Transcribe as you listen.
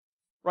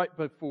Right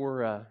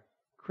before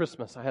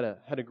Christmas, I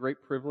had a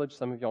great privilege.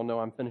 Some of y'all know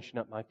I'm finishing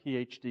up my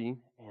PhD,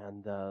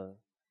 and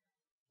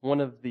one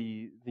of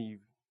the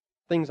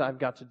things I've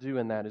got to do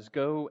in that is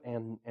go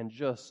and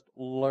just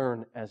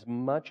learn as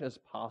much as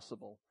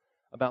possible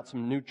about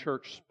some new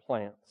church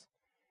plants.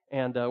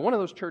 And one of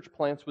those church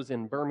plants was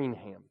in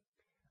Birmingham.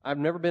 I've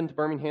never been to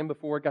Birmingham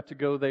before. Got to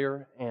go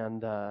there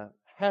and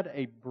had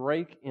a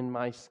break in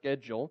my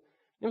schedule.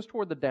 It was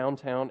toward the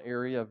downtown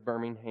area of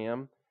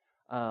Birmingham.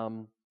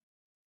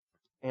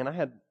 And I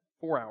had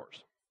 4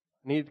 hours.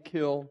 Needed to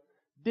kill.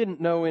 Didn't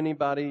know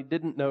anybody.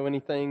 Didn't know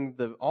anything.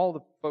 All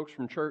the folks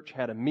from church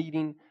had a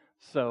meeting,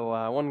 so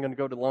I wasn't going to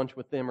go to lunch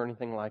with them or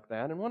anything like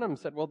that. And one of them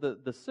said, well,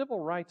 the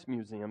Civil Rights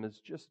Museum is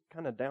just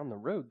kind of down the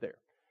road there.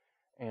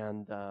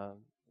 And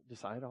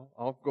decided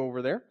I'll go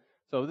over there.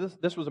 So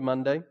this was a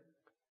Monday.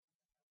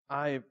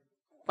 I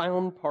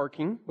found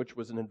parking, which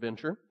was an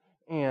adventure,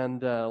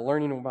 and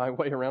learning my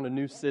way around a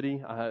new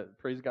city.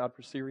 Praise God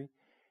for Siri.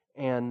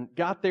 And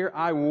got there.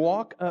 I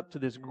walk up to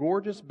this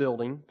gorgeous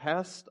building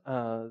past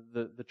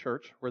the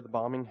church where the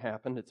bombing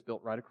happened. It's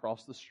built right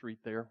across the street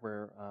there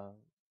where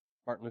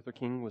Martin Luther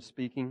King was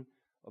speaking.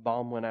 A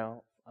bomb went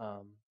out.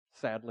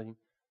 Sadly,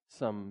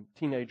 some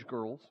teenage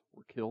girls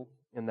were killed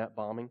in that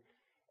bombing.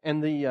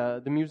 And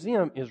the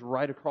museum is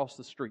right across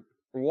the street.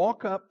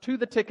 Walk up to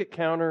the ticket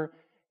counter,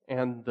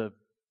 and the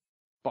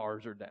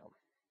bars are down.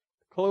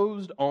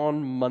 Closed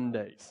on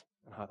Mondays.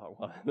 And I thought,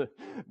 well,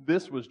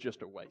 this was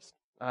just a waste.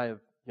 I have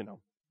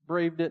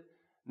braved it,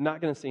 not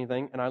going to see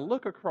anything. And I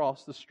look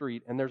across the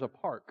street, and there's a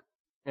park.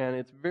 And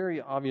it's very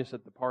obvious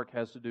that the park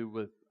has to do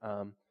with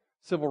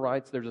civil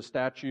rights. There's a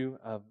statue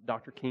of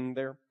Dr. King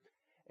there.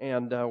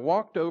 And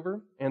walked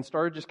over and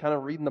started just kind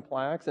of reading the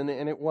plaques. And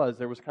there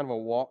was kind of a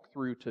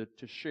walkthrough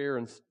to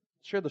share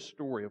the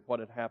story of what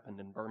had happened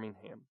in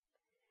Birmingham.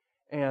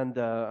 And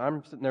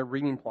I'm sitting there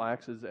reading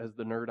plaques as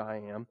the nerd I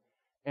am.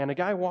 And a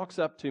guy walks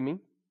up to me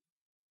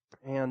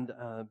and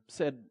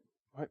said,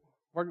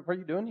 what are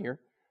you doing here?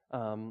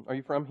 Are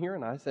you from here?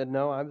 And I said,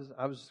 no,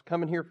 I was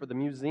coming here for the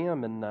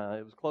museum, and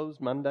it was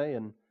closed Monday.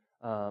 And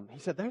he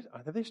said,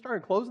 they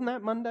started closing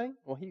that Monday?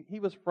 Well, he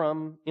was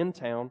from in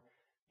town.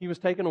 He was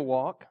taking a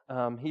walk.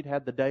 He'd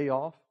had the day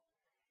off.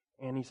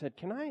 And he said,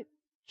 can I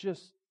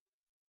just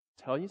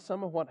tell you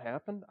some of what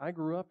happened? I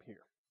grew up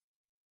here.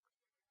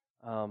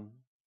 I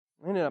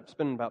ended up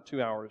spending about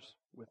 2 hours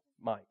with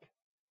Mike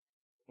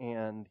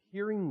and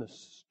hearing the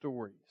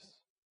stories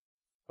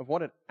of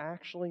what had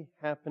actually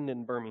happened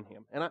in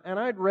Birmingham. And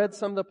I'd read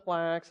some of the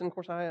plaques, and of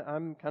course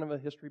I'm kind of a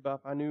history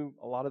buff. I knew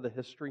a lot of the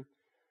history.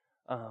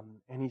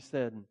 And he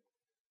said,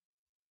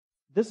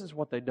 this is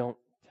what they don't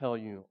tell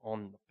you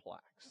on the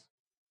plaques.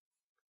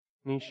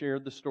 And he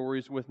shared the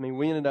stories with me.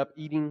 We ended up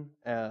eating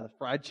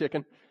fried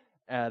chicken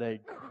at a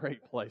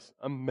great place.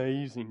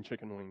 Amazing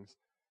chicken wings.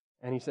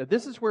 And he said,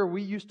 this is where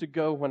we used to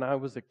go when I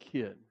was a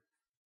kid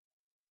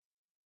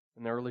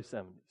in the early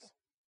 70s.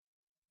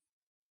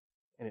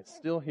 And it's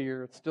still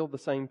here. It's still the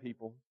same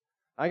people.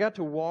 I got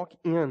to walk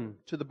in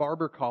to the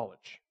Barber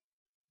College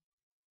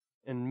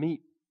and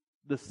meet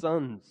the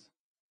sons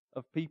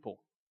of people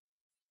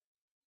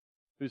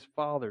whose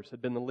fathers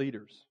had been the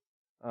leaders.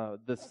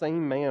 The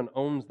same man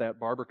owns that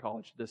Barber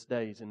College this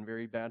day. He's in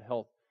very bad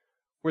health.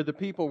 Where the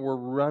people were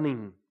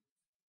running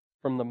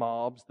from the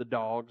mobs, the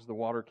dogs, the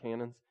water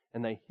cannons,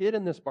 and they hid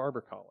in this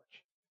Barber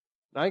College.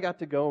 And I got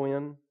to go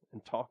in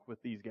and talk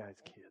with these guys'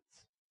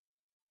 kids.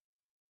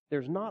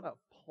 There's not a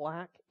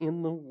plaque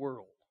in the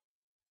world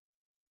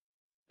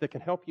that can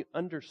help you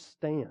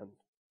understand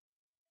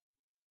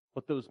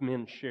what those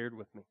men shared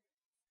with me.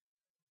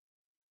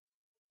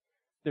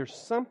 There's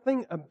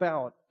something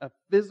about a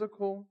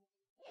physical,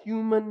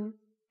 human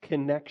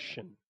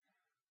connection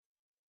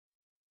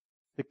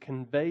that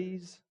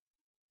conveys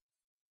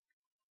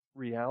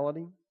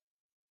reality,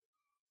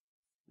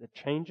 that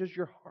changes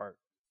your heart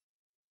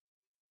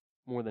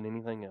more than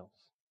anything else.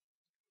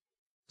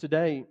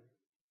 Today,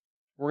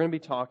 we're going to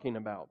be talking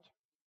about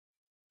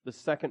the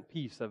second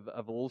piece of a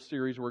little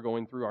series we're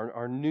going through,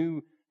 our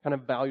new kind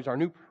of values, our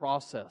new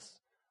process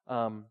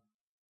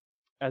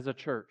as a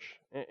church.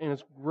 And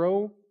it's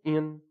grow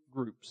in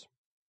groups.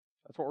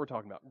 That's what we're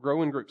talking about.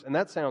 Grow in groups. And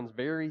that sounds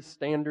very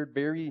standard,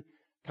 very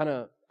kind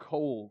of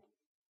cold.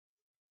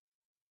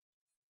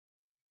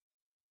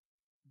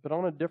 But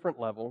on a different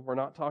level, we're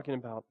not talking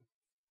about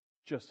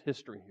just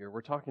history here.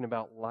 We're talking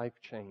about life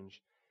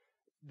change.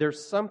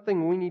 There's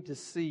something we need to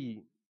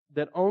see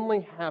that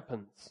only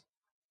happens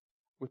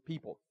with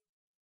people.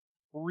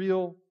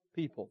 Real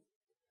people.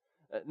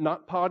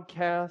 Not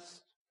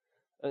podcasts.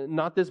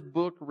 Not this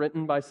book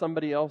written by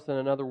somebody else in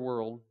another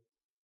world.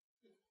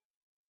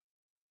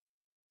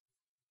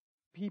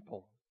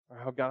 People are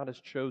how God has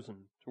chosen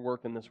to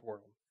work in this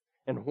world.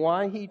 And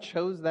why He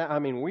chose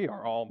that, we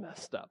are all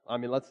messed up.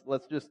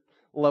 Let's just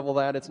level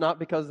that. It's not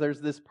because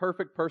there's this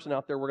perfect person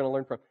out there we're going to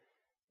learn from,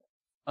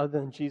 other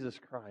than Jesus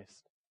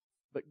Christ.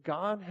 But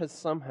God has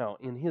somehow,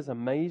 in His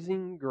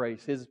amazing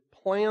grace, His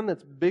plan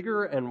that's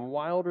bigger and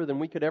wilder than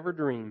we could ever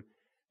dream,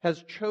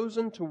 has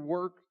chosen to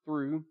work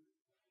through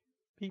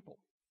people.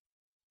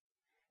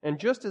 And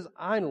just as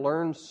I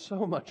learned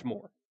so much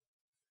more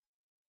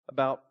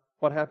about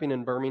what happened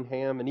in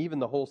Birmingham and even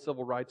the whole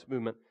civil rights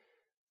movement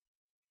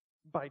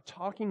by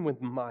talking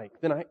with Mike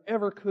than I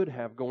ever could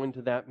have going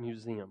to that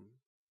museum.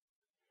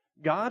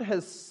 God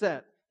has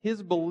set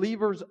His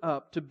believers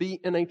up to be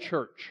in a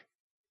church.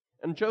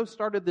 And Joe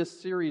started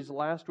this series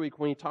last week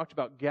when he talked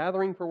about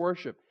gathering for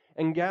worship.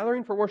 And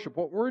gathering for worship,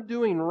 what we're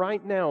doing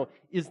right now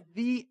is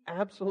the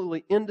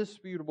absolutely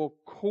indisputable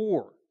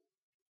core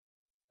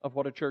of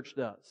what a church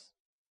does.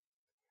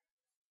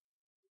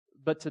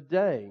 But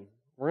today,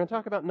 we're going to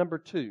talk about number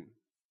 2,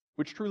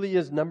 which truly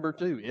is number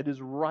 2. It is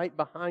right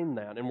behind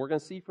that. And we're going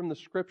to see from the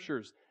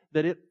Scriptures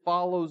that it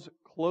follows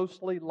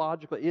closely,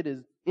 logically. It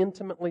is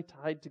intimately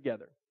tied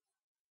together.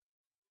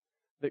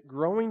 That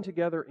growing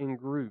together in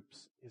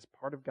groups is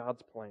part of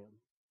God's plan.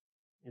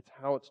 It's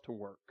how it's to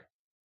work.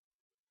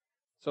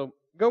 So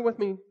go with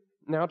me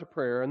now to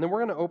prayer, and then we're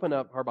going to open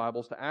up our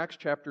Bibles to Acts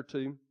chapter 2.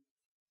 You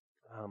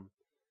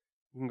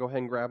can go ahead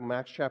and grab them.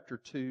 Acts chapter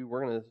 2.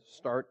 We're going to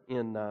start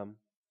in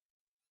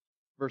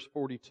verse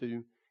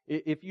 42.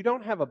 If you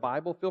don't have a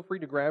Bible, feel free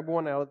to grab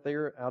one out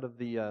there, out of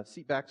the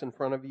seat backs in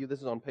front of you. This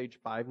is on page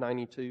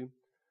 592.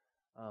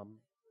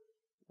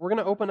 We're going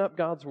to open up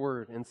God's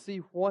Word and see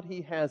what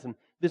He has and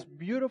this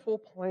beautiful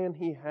plan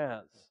He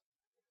has,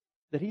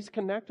 that He's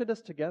connected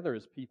us together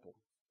as people.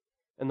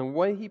 And the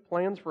way He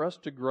plans for us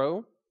to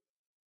grow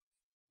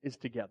is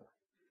together.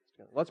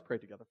 Let's pray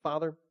together.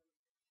 Father,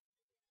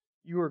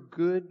 You are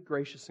good,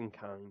 gracious, and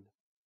kind.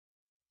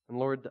 And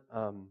Lord,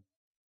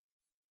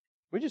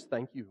 we just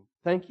thank You.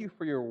 Thank You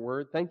for Your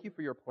Word. Thank You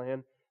for Your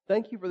plan.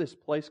 Thank You for this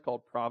place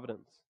called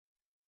Providence.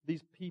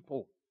 These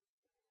people.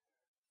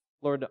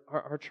 Lord,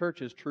 our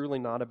church is truly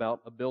not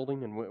about a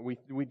building, and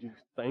we do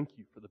thank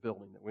You for the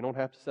building. That we don't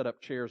have to set up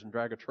chairs and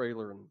drag a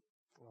trailer and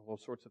all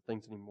those sorts of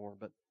things anymore.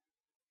 But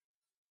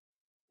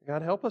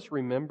God, help us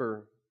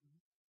remember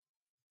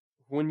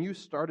when You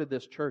started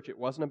this church, it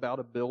wasn't about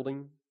a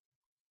building.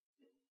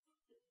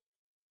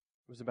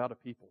 It was about a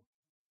people.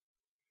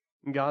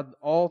 And God,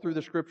 all through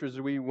the Scriptures,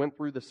 as we went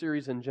through the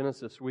series in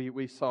Genesis,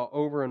 we saw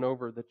over and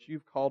over that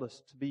You've called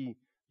us to be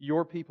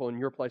Your people in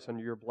Your place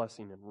under Your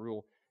blessing and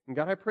rule. And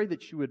God, I pray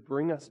that You would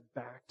bring us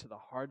back to the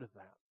heart of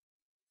that,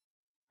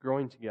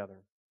 growing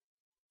together.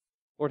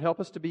 Lord, help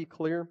us to be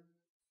clear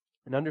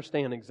and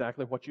understand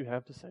exactly what You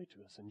have to say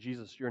to us. In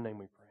Jesus, Your name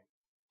we pray.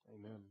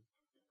 Amen.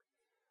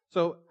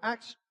 So,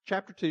 Acts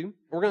chapter 2,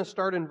 we're going to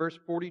start in verse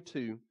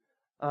 42.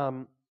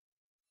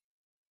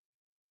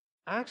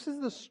 Acts is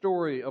the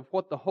story of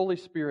what the Holy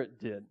Spirit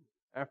did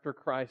after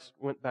Christ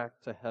went back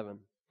to heaven.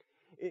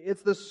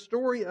 It's the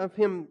story of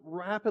Him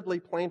rapidly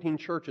planting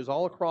churches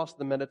all across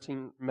the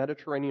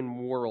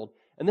Mediterranean world.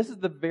 And this is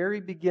the very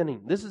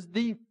beginning. This is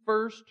the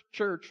first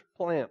church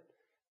plant.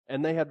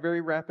 And they had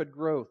very rapid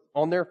growth.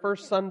 On their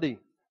first Sunday,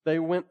 they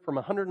went from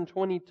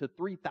 120 to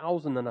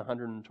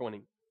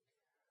 3,120.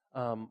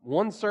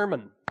 One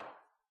sermon,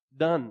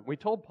 done. We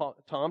told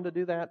Tom to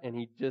do that, and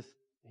he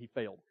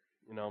failed,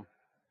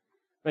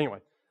 Anyway,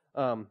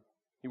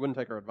 he wouldn't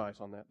take our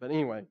advice on that. But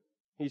anyway,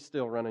 he's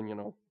still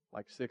running,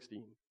 like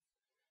 60.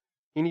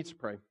 He needs to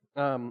pray.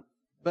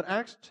 But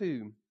Acts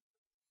 2,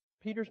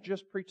 Peter's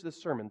just preached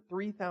this sermon.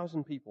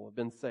 3,000 people have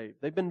been saved.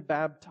 They've been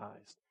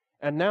baptized.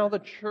 And now the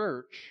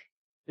church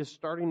is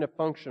starting to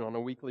function on a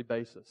weekly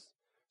basis.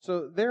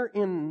 So there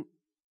in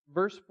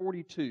verse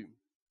 42,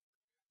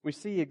 we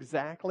see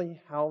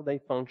exactly how they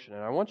function.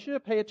 And I want you to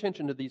pay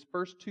attention to these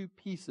first 2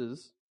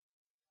 pieces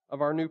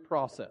of our new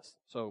process.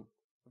 So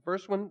the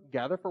first one,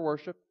 gather for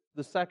worship.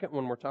 The second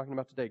one we're talking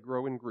about today,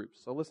 grow in groups.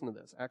 So listen to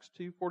this, Acts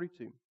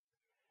 2:42.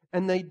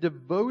 And they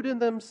devoted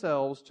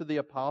themselves to the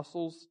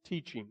apostles'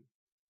 teaching.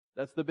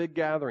 That's the big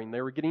gathering.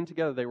 They were getting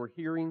together. They were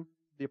hearing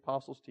the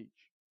apostles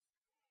teach.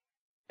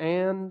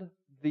 And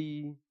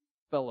the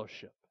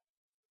fellowship.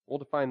 We'll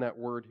define that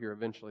word here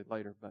eventually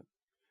later. But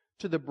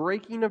to the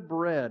breaking of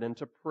bread and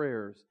to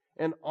prayers.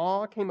 And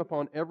awe came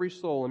upon every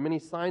soul, and many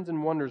signs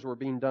and wonders were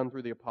being done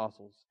through the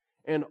apostles.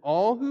 And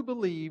all who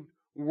believed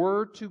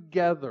were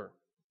together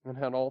and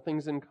had all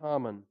things in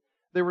common.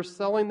 They were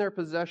selling their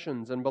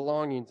possessions and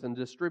belongings and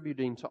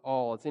distributing to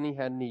all as any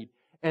had need.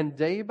 And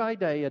day by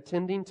day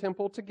attending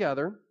temple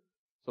together,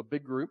 so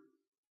big group,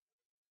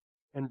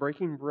 and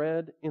breaking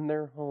bread in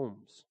their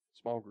homes,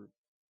 small group.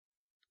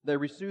 They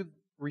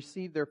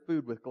received their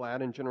food with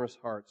glad and generous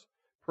hearts,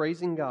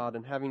 praising God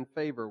and having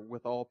favor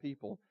with all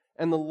people.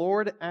 And the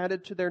Lord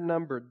added to their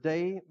number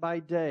day by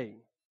day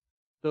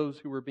those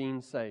who were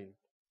being saved.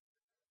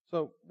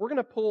 So we're going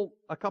to pull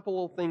a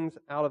couple of things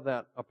out of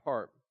that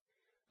apart.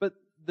 But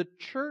the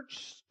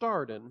church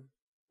started,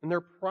 and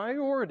their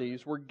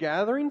priorities were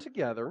gathering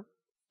together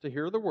to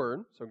hear the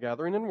word, so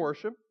gathering in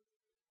worship,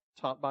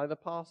 taught by the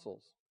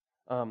apostles.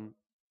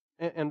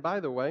 And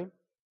by the way,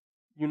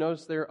 you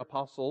notice they're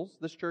apostles.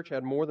 This church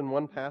had more than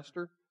one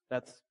pastor.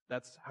 That's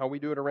how we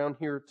do it around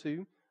here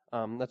too.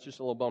 That's just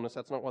a little bonus.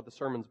 That's not what the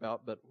sermon's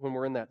about, but when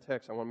we're in that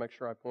text, I want to make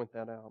sure I point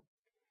that out.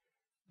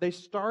 They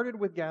started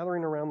with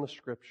gathering around the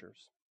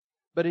Scriptures.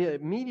 But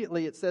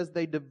immediately it says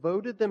they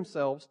devoted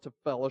themselves to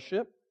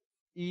fellowship,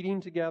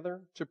 eating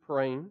together to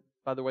praying.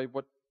 By the way,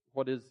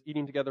 what is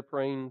eating together,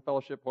 praying,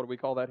 fellowship? What do we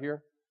call that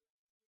here?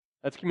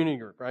 That's community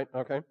group, right?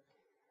 Okay.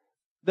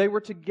 They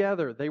were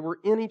together. They were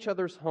in each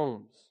other's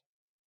homes.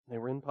 They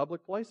were in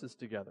public places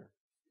together.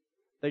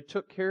 They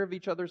took care of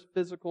each other's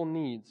physical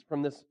needs.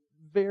 From this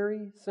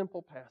very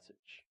simple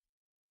passage,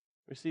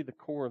 we see the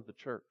core of the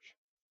church.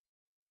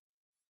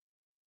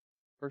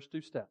 First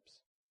two steps: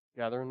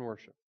 gather and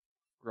worship,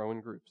 grow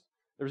in groups.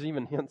 There's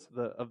even hints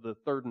of the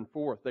third and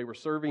fourth. They were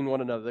serving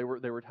one another.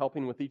 They were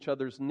helping with each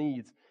other's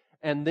needs.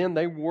 And then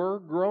they were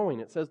growing.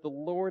 It says the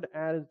Lord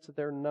added to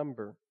their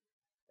number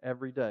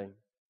every day.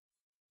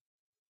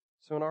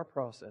 So in our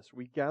process,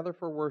 we gather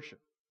for worship.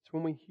 It's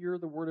when we hear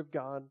the Word of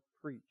God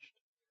preached.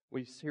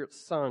 We hear it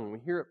sung. We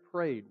hear it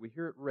prayed. We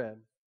hear it read.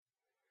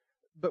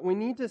 But we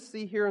need to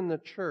see here in the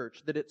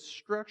church that it's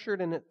structured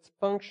and its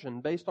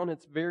function based on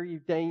its very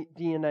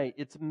DNA,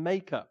 its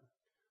makeup.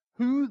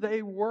 Who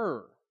they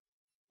were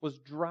was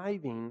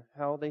driving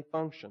how they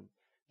functioned.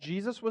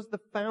 Jesus was the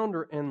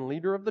founder and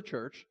leader of the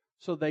church,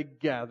 so they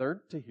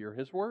gathered to hear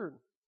His Word.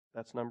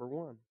 That's number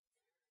one.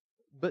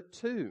 But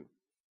two,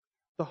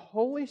 the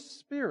Holy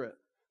Spirit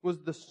was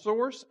the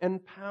source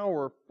and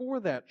power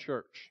for that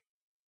church.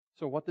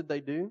 So what did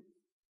they do?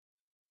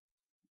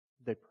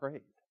 They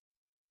prayed.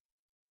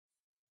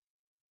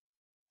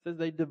 It says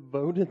they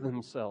devoted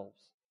themselves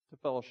to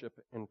fellowship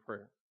and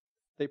prayer.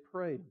 They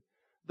prayed.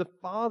 The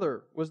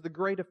Father was the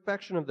great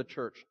affection of the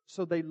church,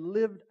 so they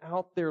lived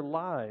out their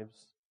lives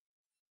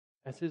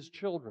as His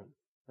children.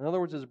 In other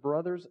words, His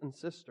brothers and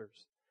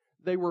sisters.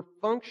 They were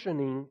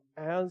functioning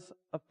as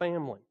a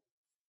family.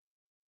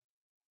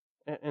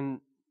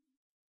 And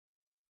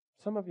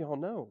some of y'all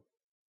know,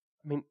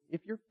 I mean,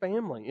 if you're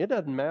family, it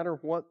doesn't matter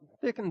what,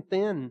 thick and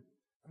thin,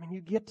 I mean,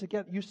 you get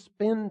together, you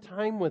spend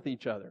time with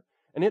each other.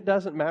 And it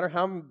doesn't matter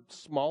how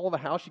small of a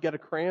house you got to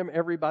cram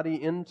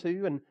everybody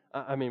into. And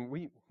I mean,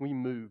 we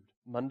moved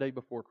Monday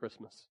before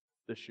Christmas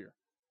this year.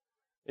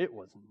 It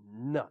was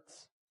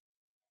nuts.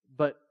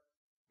 But,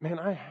 man,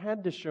 I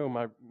had to show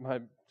my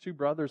two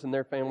brothers and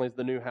their families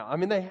the new house. I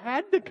mean, they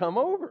had to come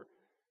over.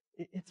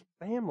 It's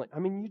family. I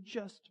mean,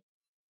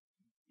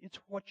 it's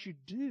what you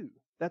do.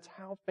 That's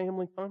how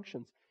family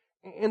functions.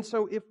 And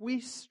so if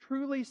we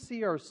truly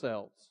see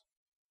ourselves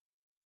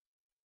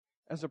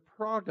as a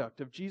product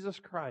of Jesus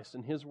Christ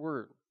and His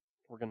Word,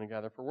 we're going to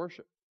gather for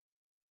worship.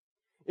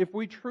 If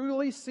we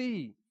truly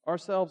see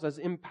ourselves as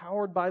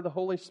empowered by the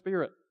Holy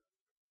Spirit,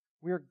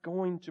 we are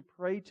going to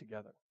pray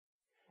together.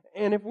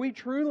 And if we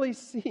truly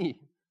see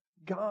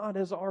God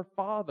as our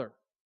Father,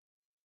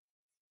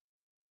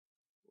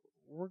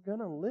 we're going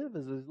to live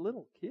as His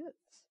little kids.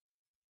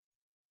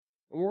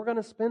 And we're going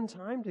to spend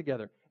time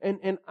together.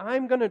 And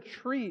I'm going to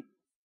treat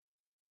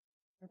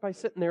everybody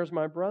sitting there as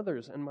my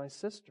brothers and my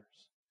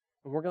sisters.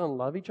 And we're going to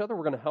love each other,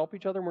 we're going to help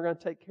each other, and we're going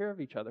to take care of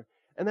each other.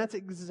 And that's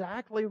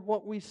exactly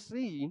what we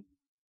see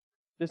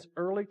this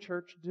early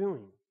church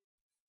doing.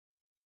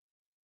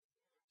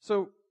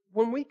 So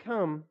when we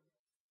come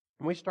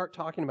and we start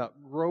talking about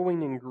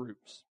growing in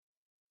groups,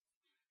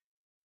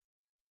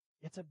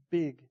 it's a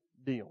big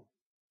deal.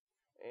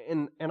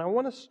 And I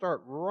want to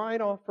start right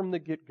off from the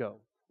get-go,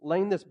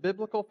 laying this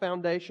biblical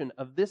foundation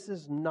of this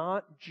is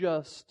not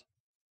just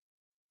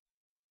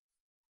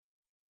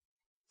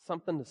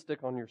something to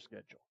stick on your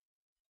schedule.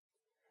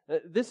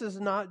 This is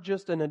not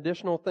just an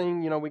additional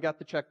thing, we got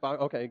the checkbox.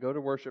 Okay, go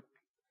to worship,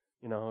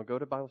 go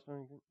to Bible study.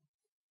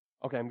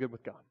 Okay, I'm good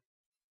with God.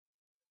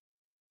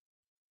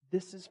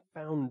 This is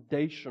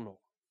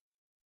foundational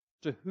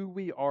to who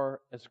we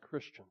are as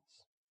Christians.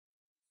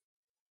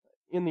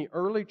 In the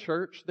early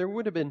church, there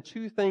would have been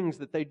two things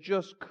that they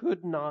just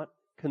could not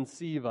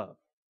conceive of.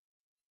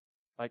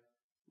 Like,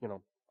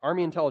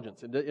 Army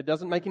intelligence. It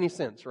doesn't make any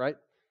sense, right?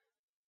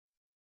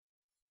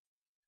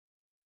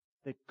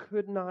 They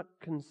could not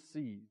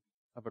conceive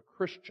of a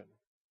Christian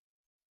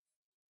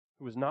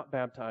who was not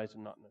baptized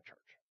and not in the church.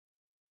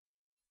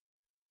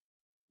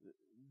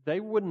 They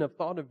wouldn't have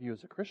thought of you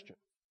as a Christian.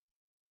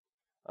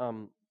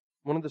 One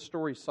of the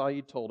stories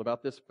Saeed told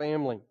about this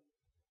family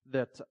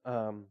that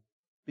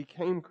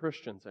became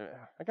Christians.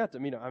 I got to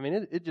meet them. I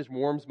mean, it just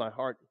warms my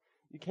heart.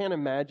 You can't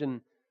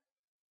imagine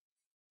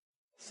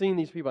seeing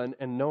these people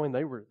and knowing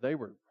they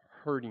were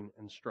hurting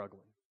and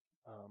struggling.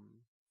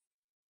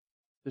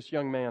 This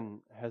young man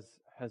has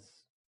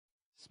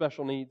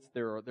special needs.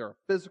 There are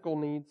physical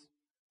needs.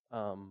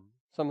 Some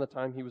of the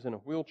time he was in a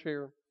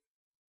wheelchair.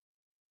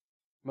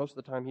 Most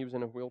of the time he was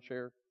in a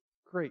wheelchair.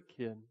 Great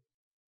kid.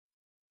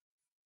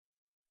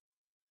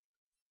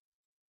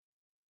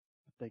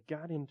 But they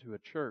got into a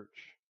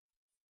church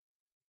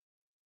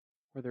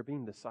where they're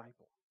being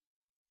discipled.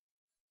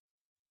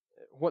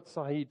 What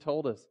Saeed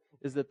told us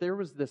is that there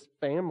was this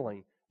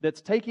family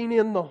that's taking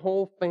in the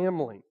whole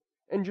family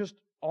and just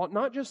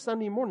not just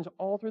Sunday mornings,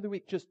 all through the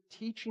week, just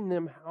teaching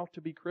them how to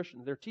be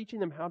Christians. They're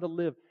teaching them how to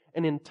live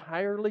an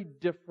entirely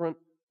different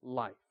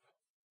life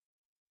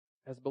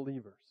as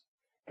believers.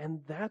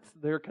 And that's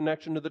their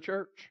connection to the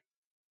church.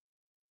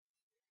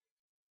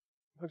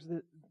 Because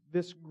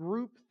this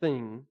group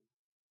thing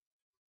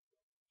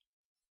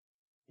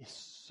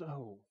is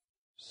so,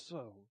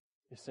 so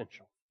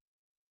essential.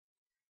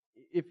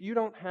 If you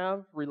don't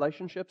have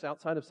relationships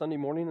outside of Sunday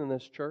morning in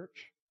this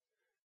church,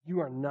 you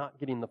are not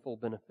getting the full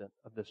benefit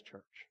of this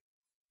church.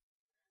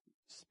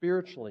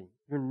 Spiritually,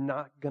 you're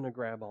not going to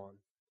grab on.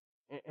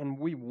 And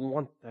we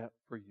want that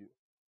for you.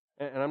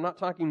 And I'm not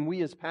talking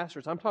we as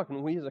pastors. I'm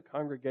talking we as a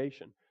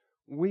congregation.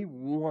 We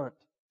want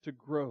to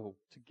grow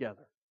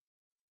together.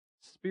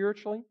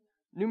 Spiritually,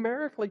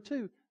 numerically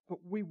too. But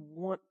we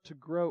want to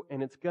grow,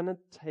 and it's going to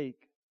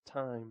take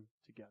time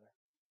together.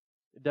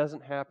 It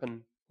doesn't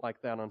happen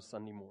like that on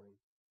Sunday morning.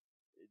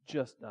 It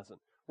just doesn't.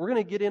 We're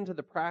going to get into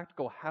the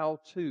practical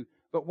how-to,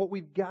 but what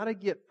we've got to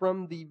get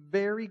from the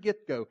very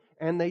get-go,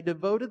 and they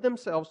devoted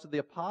themselves to the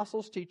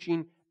apostles'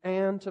 teaching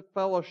and to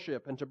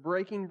fellowship and to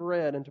breaking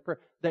bread and to prayer.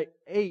 They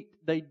ate,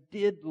 they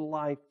did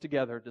life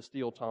together, to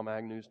steal Tom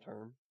Agnew's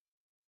term.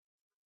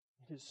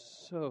 It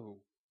is so,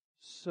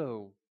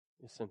 so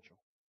essential.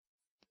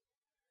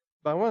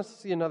 But I want us to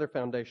see another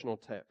foundational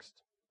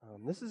text.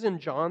 This is in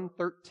John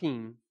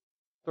 13,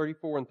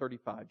 34 and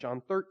 35.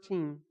 John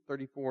 13,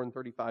 34 and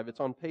 35. It's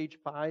on page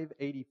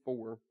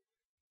 584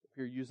 if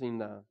you're using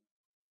the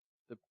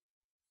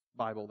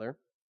Bible there.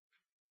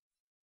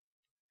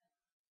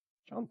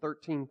 John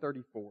 13,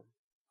 34.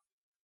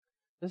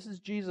 This is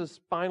Jesus'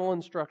 final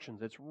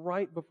instructions. It's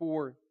right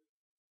before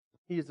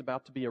he is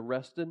about to be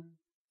arrested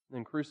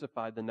and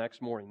crucified the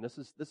next morning. This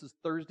is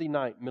Thursday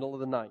night, middle of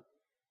the night.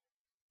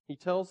 He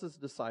tells his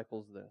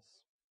disciples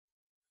this: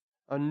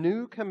 "A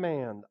new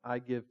command I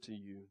give to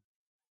you,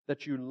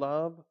 that you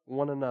love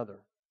one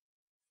another,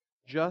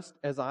 just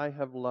as I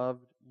have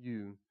loved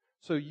you.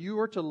 So you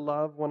are to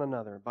love one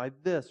another. By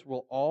this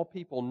will all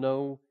people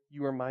know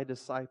you are my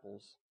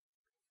disciples,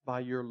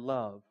 by your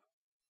love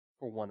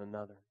for one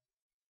another."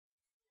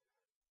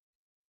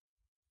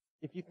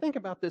 If you think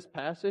about this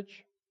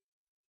passage,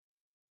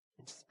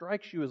 it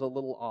strikes you as a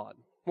little odd.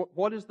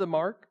 What is the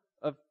mark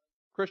of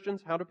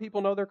Christians? How do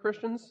people know they're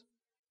Christians?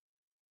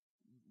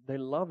 They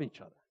love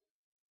each other.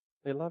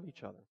 They love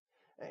each other.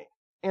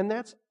 And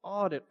that's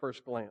odd at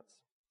first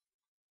glance.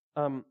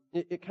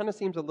 It kind of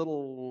seems a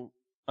little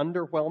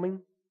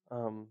underwhelming.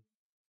 To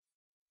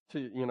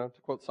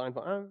quote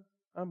Seinfeld,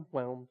 I'm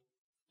whelmed,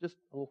 just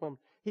a little whelmed.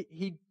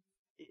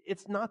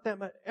 It's not that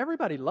much.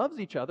 Everybody loves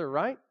each other,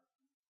 right?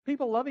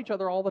 People love each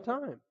other all the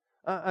time.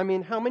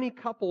 How many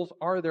couples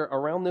are there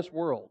around this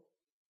world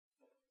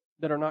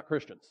that are not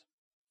Christians?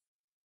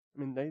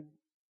 They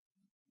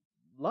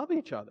love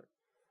each other.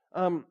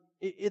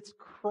 It's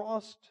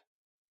crossed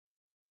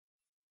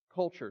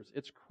cultures.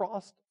 It's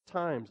crossed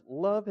times.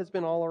 Love has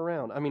been all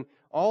around.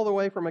 All the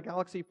way from a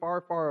galaxy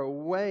far, far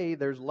away,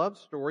 there's love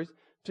stories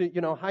to,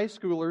 high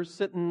schoolers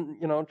sitting,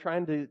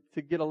 trying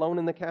to get alone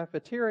in the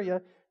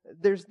cafeteria.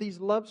 There's these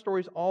love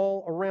stories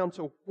all around.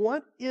 So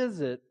what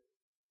is it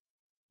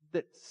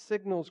that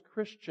signals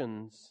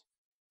Christians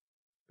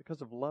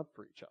because of love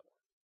for each other?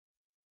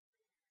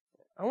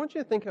 I want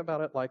you to think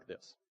about it like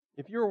this.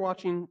 If you're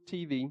watching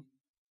TV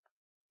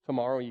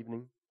tomorrow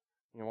evening,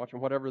 watching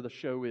whatever the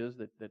show is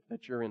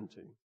that you're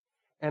into,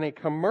 and a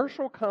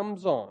commercial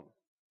comes on,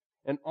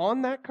 and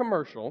on that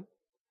commercial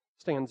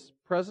stands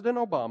President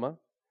Obama,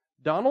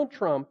 Donald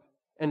Trump,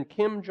 and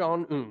Kim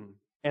Jong-un,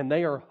 and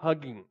they are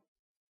hugging.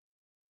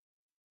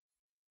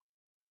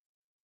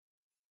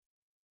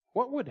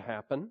 What would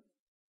happen?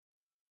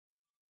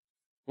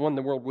 One,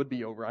 the world would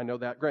be over, I know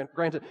that,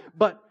 granted.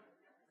 But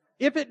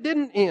if it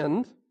didn't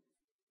end,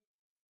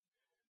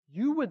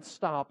 you would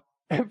stop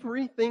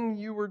everything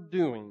you were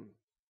doing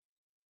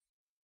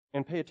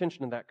and pay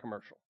attention to that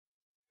commercial.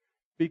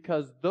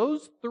 Because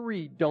those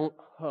three don't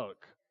hug.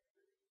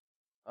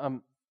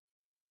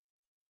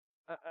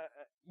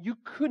 You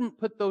couldn't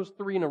put those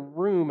three in a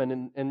room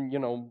and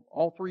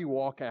all three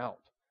walk out.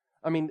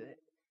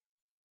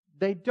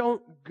 They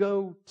don't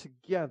go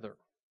together.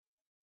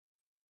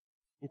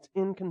 It's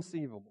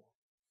inconceivable.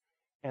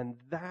 And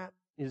that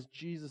is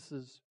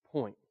Jesus'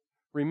 point.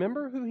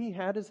 Remember who he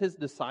had as his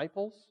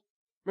disciples?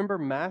 Remember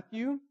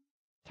Matthew?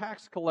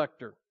 Tax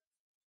collector.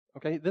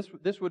 Okay,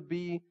 this would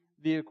be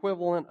the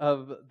equivalent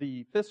of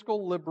the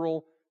fiscal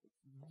liberal,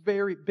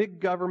 very big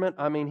government.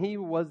 He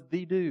was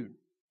the dude.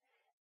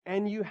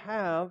 And you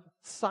have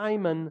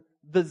Simon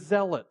the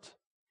Zealot.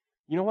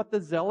 You know what the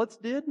Zealots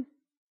did?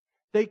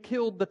 They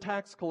killed the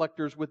tax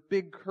collectors with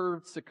big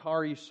curved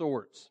Sakari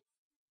swords.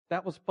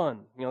 That was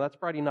fun. That's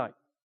Friday night.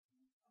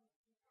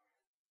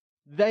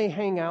 They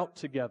hang out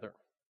together.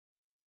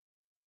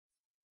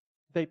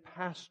 They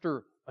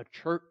pastor a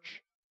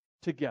church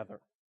together.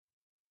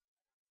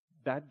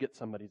 That'd get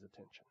somebody's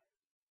attention.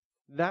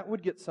 That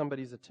would get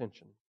somebody's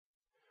attention.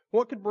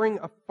 What could bring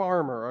a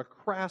farmer, a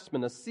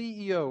craftsman, a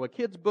CEO, a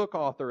kid's book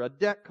author, a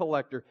debt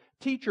collector,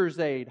 teacher's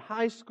aide,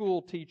 high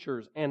school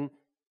teachers, and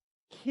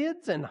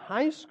kids and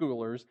high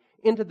schoolers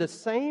into the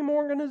same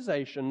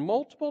organization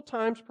multiple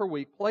times per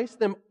week, place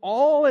them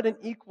all at an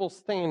equal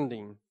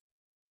standing,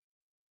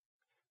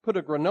 put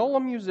a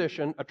granola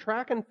musician, a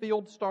track and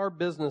field star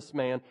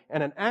businessman,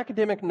 and an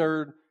academic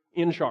nerd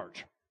in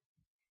charge?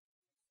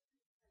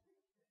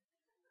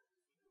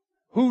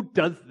 Who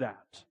does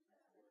that?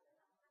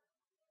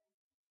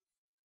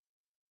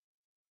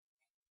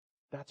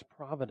 That's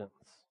providence.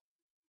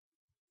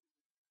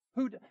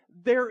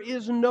 There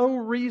is no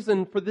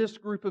reason for this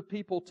group of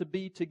people to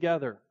be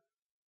together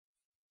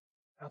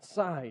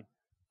outside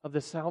of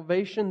the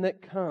salvation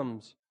that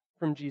comes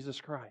from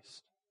Jesus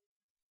Christ.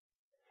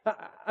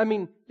 I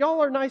mean,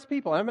 y'all are nice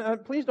people.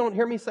 Please don't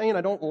hear me saying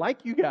I don't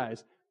like you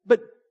guys.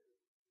 But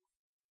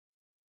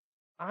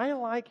I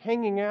like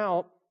hanging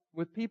out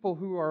with people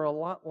who are a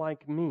lot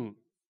like me,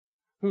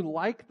 who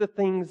like the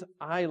things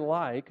I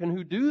like and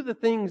who do the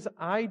things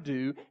I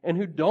do and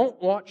who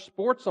don't watch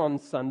sports on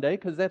Sunday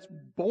because that's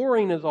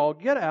boring as all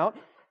get out.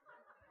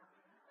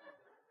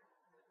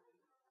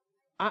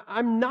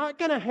 I'm not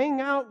going to hang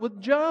out with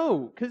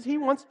Joe because he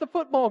wants the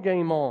football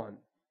game on.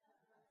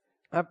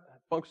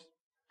 Folks,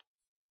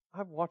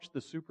 I've watched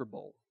the Super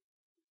Bowl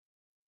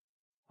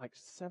like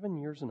 7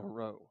 years in a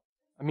row.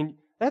 I mean,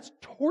 that's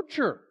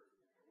torture.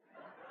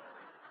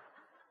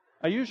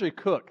 I usually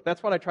cook.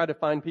 That's what I try to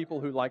find,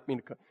 people who like me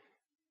to cook.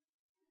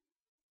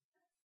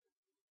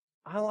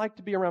 I like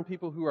to be around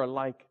people who are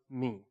like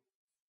me.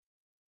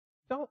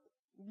 Y'all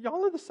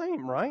are the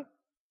same, right?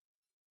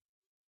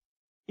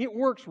 It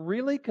works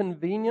really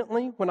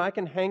conveniently when I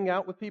can hang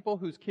out with people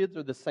whose kids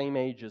are the same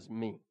age as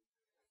me.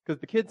 Because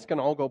the kids can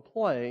all go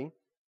play,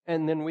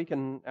 and then we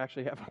can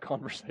actually have a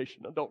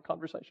conversation, adult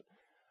conversation.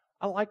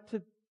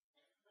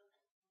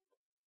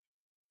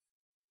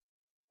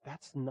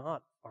 That's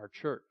not our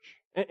church.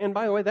 And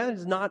by the way, that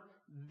is not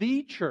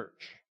the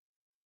church.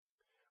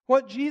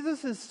 What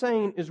Jesus is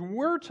saying is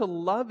we're to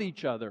love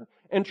each other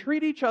and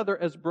treat each other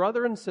as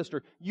brother and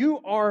sister.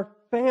 You are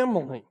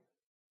family.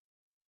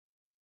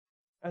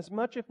 As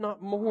much, if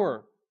not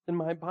more, than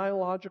my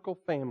biological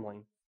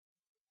family.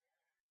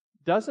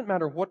 Doesn't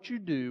matter what you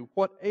do,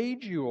 what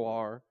age you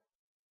are,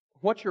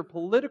 what your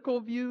political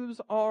views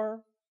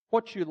are,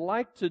 what you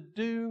like to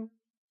do,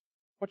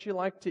 what you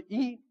like to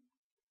eat.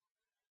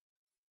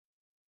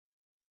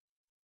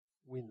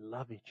 We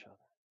love each other.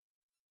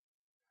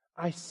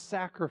 I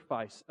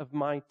sacrifice of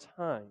my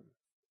time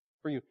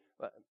for you.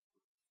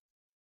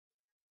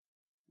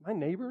 My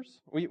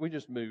neighbors, we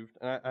just moved,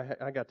 and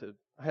I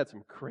had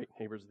some great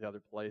neighbors at the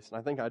other place, and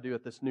I think I do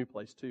at this new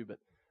place too, but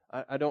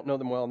I don't know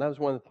them well, and that was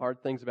one of the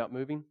hard things about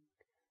moving.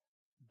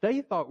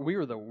 They thought we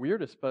were the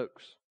weirdest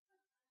folks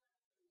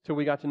till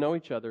we got to know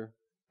each other,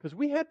 because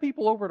we had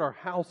people over at our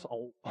house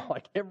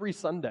like every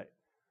Sunday.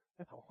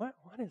 I thought,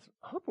 what is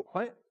up?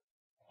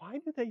 Why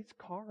do these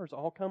cars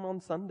all come on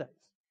Sundays?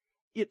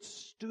 It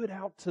stood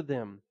out to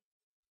them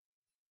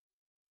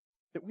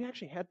that we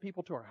actually had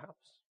people to our house.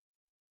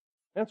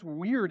 That's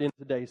weird in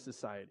today's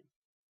society.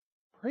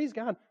 Praise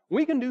God.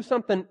 We can do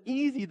something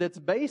easy that's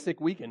basic.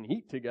 We can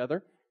eat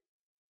together.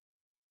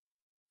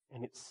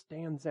 And it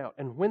stands out.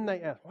 And when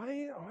they ask,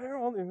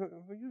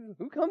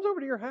 who comes over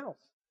to your house?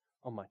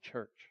 Oh, my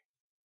church.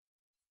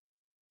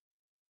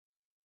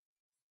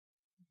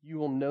 You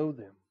will know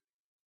them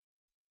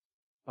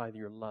by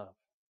your love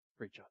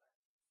for each other.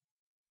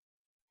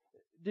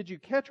 Did you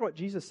catch what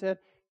Jesus said?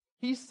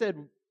 He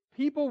said,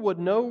 people would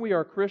know we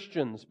are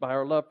Christians by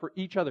our love for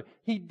each other.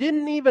 He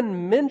didn't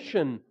even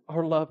mention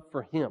our love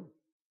for Him.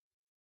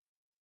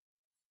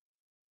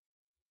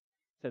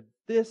 He said,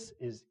 this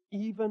is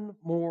even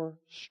more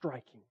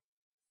striking,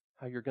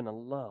 how you're going to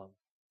love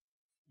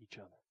each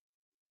other.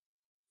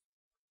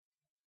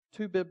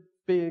 Two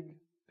big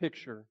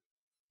picture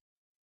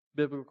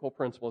biblical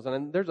principles.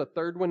 And there's a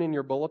third one in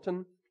your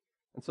bulletin.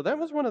 And so that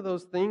was one of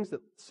those things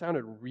that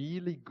sounded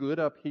really good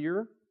up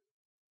here.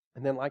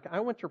 And then I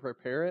went to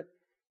prepare it,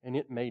 and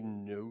it made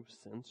no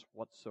sense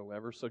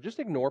whatsoever. So just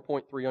ignore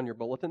point 3 on your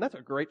bulletin. That's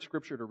a great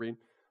scripture to read.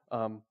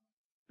 But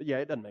yeah,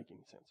 it doesn't make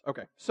any sense.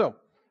 Okay, so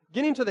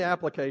getting to the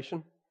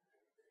application.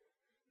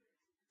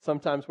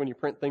 Sometimes when you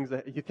print things,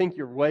 you think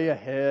you're way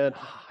ahead.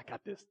 I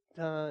got this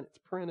done. It's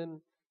printed.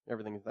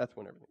 That's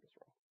when everything is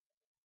wrong.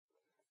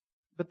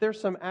 But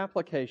there's some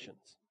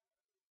applications.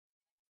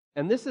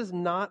 And this is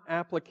not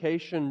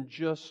application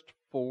just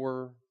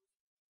for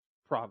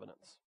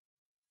providence.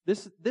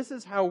 This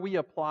is how we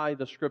apply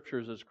the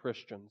Scriptures as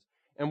Christians.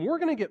 And we're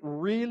going to get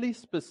really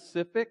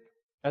specific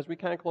as we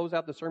kind of close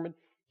out the sermon.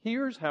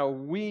 Here's how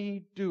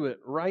we do it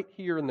right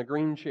here in the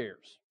green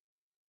chairs.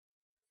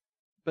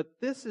 But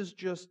this is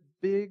just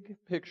big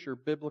picture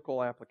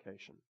biblical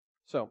application.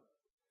 So,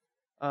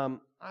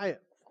 I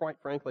quite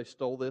frankly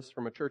stole this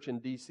from a church in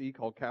D.C.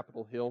 called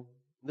Capitol Hill.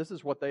 This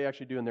is what they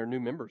actually do in their new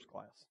members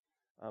class.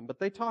 But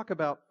they talk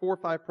about 4 or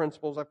 5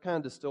 principles. I've kind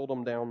of distilled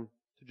them down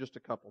to just a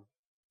couple.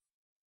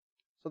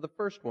 So the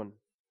first one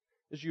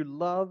is you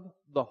love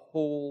the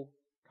whole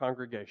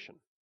congregation.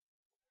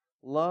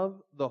 Love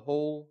the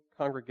whole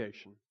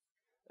congregation.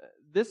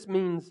 This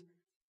means,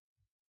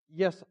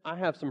 yes, I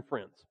have some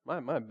friends.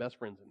 My best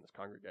friends in this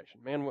congregation.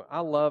 Man,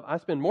 I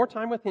spend more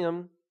time with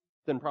him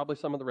than probably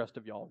some of the rest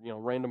of y'all,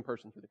 random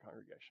person through the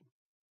congregation.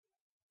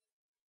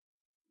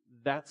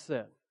 That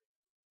said,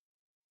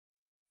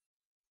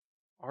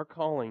 our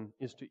calling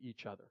is to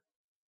each other.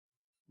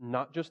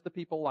 Not just the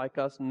people like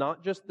us,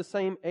 not just the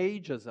same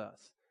age as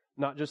us,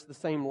 not just the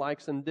same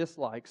likes and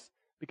dislikes.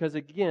 Because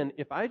again,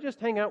 if I just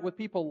hang out with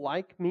people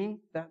like me,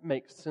 that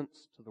makes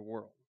sense to the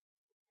world.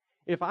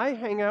 If I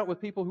hang out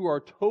with people who are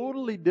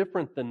totally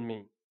different than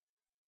me,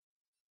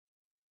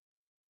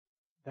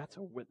 that's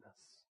a witness.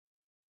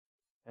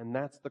 And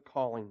that's the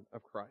calling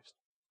of Christ.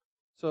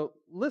 So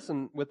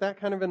listen, with that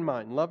kind of in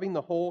mind, loving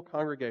the whole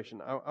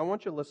congregation, I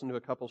want you to listen to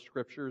a couple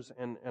scriptures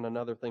and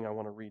another thing I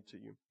want to read to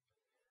you.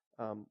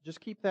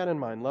 Just keep that in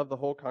mind. Love the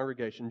whole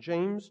congregation.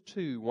 James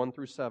 2, 1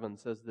 through 7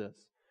 says this.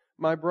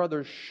 My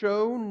brothers,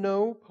 show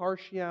no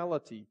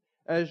partiality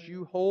as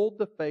you hold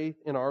the faith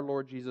in our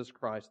Lord Jesus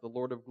Christ, the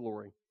Lord of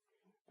glory.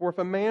 For if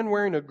a man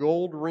wearing a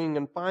gold ring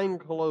and fine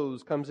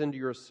clothes comes into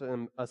your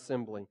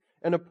assembly,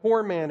 and a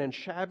poor man in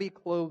shabby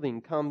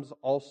clothing comes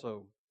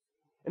also,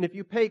 and if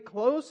you pay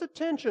close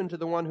attention to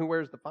the one who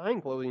wears the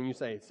fine clothing, you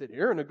say, sit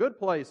here in a good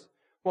place,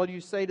 while you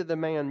say to the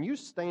man, you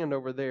stand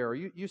over there, or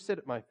you sit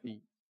at my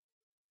feet.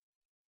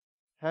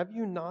 Have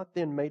you not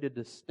then made a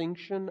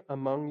distinction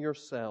among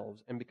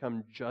yourselves and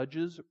become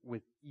judges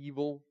with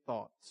evil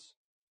thoughts?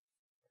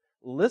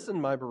 Listen,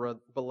 my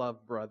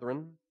beloved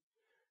brethren,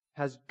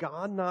 has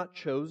God not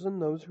chosen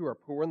those who are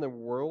poor in the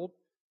world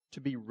to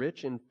be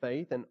rich in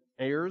faith and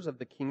heirs of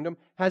the kingdom?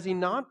 Has He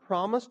not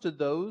promised to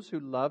those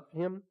who love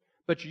Him?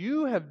 But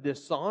you have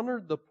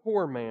dishonored the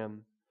poor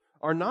man.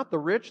 Are not the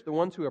rich the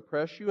ones who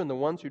oppress you and the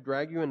ones who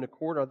drag you into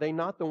court? Are they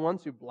not the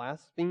ones who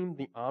blaspheme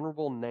the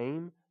honorable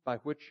name by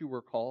which you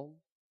were called?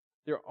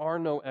 There are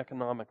no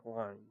economic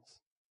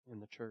lines in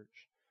the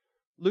church.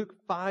 Luke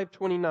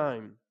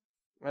 5:29.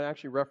 I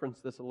actually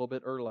referenced this a little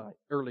bit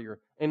earlier.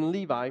 And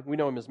Levi, we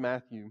know him as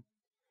Matthew,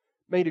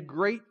 made a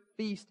great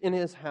feast in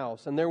his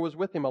house, and there was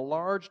with him a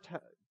large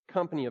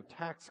company of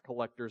tax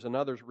collectors and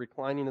others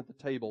reclining at the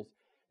tables.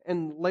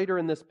 And later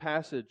in this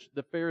passage,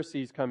 the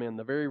Pharisees come in,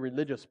 the very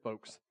religious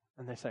folks,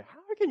 and they say,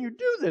 how can you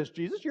do this,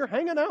 Jesus? You're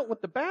hanging out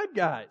with the bad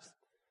guys.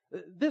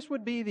 This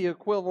would be the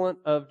equivalent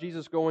of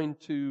Jesus going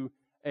to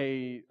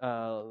a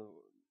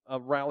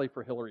rally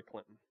for Hillary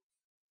Clinton.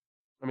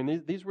 I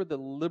mean, these were the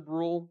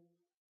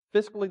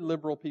fiscally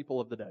liberal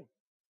people of the day.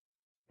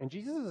 And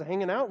Jesus is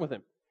hanging out with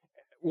him.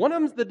 One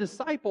of them's the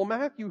disciple,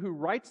 Matthew, who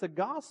writes the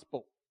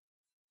gospel.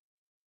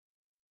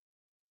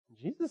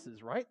 Jesus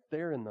is right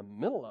there in the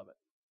middle of it.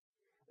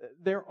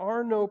 There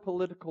are no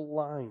political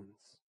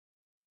lines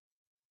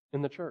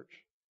in the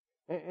church.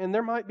 And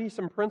there might be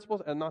some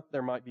principles, and not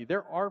there might be,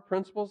 there are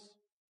principles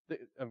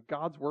of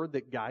God's Word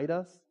that guide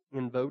us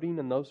in voting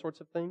and those sorts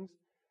of things.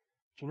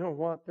 But you know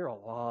what? They're a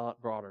lot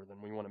broader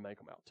than we want to make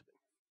them out to be.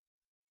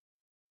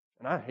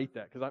 And I hate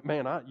that because,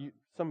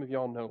 some of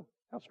y'all know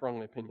how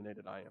strongly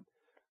opinionated I am.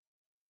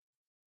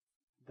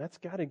 That's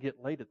got to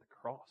get laid at the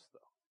cross, though.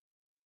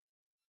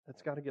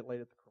 That's got to get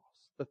laid at the cross.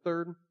 The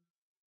third,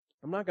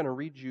 I'm not going to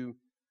read you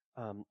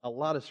a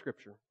lot of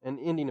Scripture, an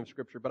ending of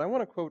Scripture, but I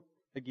want to quote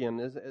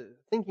again,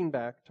 thinking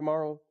back,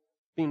 tomorrow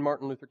being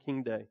Martin Luther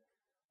King Day,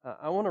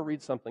 I want to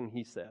read something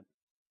he said.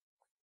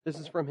 This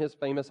is from his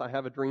famous I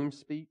Have a Dream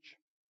speech.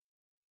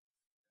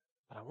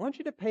 But I want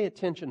you to pay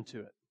attention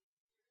to it.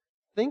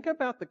 Think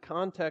about the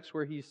context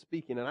where he's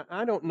speaking. And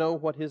I don't know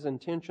what his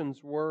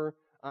intentions were.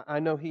 I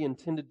know he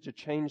intended to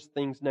change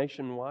things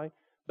nationwide.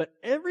 But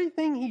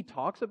everything he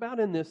talks about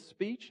in this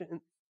speech,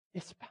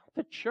 it's about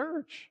the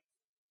church.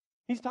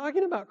 He's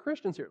talking about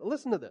Christians here.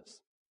 Listen to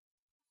this.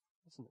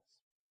 Listen to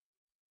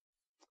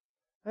this.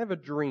 I have a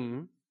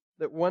dream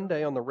that one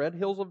day on the red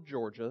hills of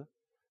Georgia,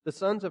 the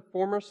sons of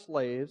former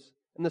slaves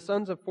and the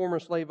sons of former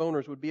slave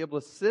owners would be able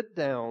to sit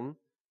down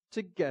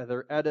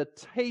together at a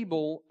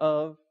table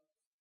of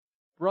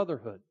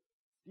brotherhood.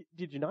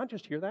 Did you not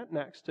just hear that in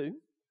Acts 2?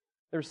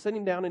 They were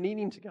sitting down and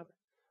eating together.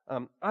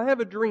 I have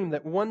a dream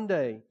that one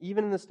day,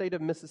 even in the state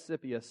of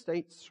Mississippi, a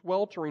state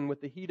sweltering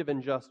with the heat of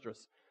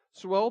injustice,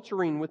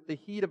 sweltering with the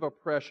heat of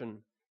oppression,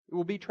 it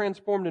will be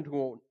transformed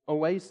into an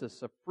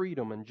oasis of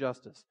freedom and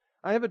justice.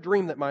 I have a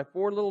dream that my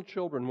 4 little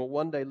children will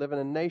one day live in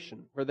a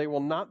nation where they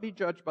will not be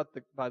judged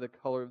by the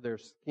color of their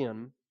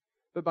skin,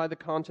 but by the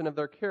content of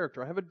their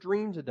character. I have a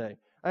dream today.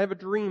 I have a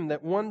dream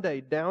that one day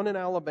down in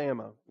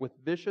Alabama, with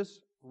vicious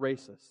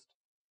racists,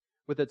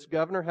 with its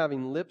governor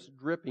having lips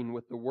dripping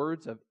with the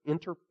words of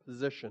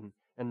interposition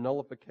and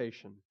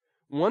nullification,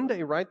 one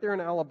day right there in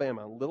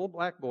Alabama, little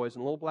black boys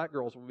and little black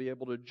girls will be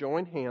able to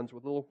join hands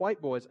with little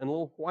white boys and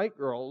little white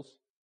girls,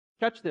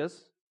 catch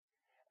this,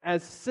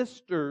 as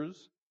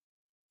sisters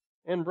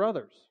and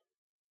brothers.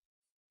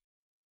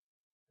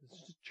 This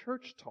is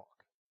church talk.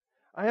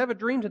 I have a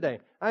dream today.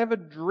 I have a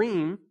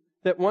dream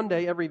that one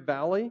day every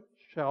valley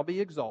shall be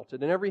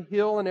exalted, and every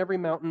hill and every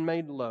mountain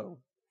made low,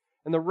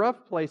 and the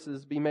rough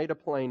places be made a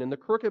plain, and the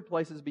crooked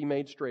places be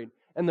made straight,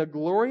 and the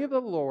glory of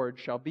the Lord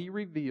shall be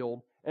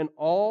revealed, and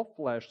all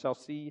flesh shall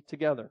see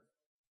together.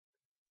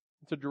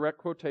 It's a direct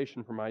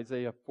quotation from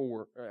Isaiah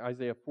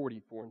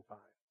 44 and 5.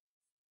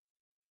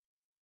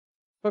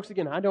 Folks,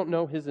 again, I don't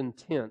know his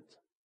intent,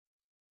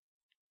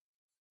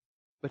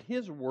 but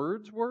his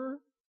words were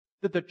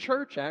that the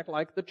church act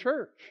like the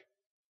church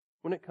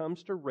when it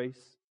comes to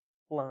race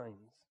lines.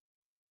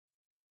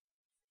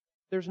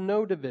 There's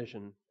no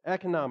division,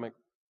 economic,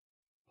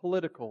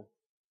 political,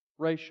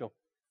 racial.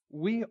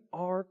 We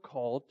are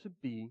called to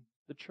be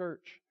the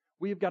church.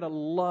 We've got to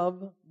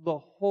love the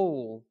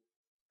whole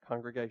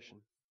congregation.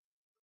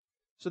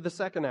 So the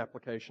second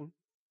application.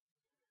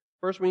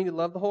 First, we need to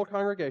love the whole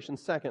congregation.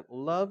 Second,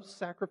 love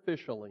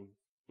sacrificially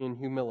in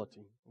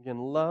humility. Again,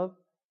 love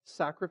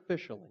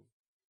sacrificially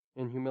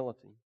in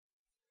humility.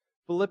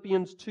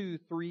 Philippians 2,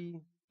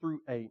 3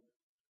 through 8.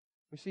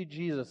 We see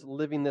Jesus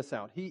living this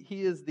out. He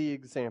is the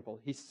example.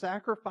 He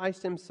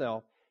sacrificed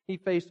Himself. He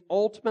faced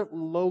ultimate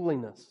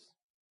lowliness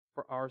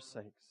for our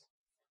sakes.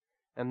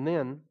 And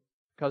then,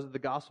 because of the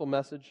gospel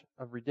message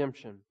of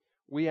redemption,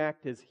 we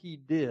act as He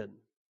did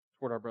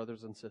toward our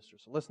brothers and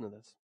sisters. So listen to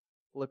this.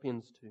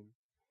 Philippians 2.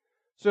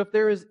 So if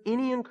there is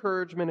any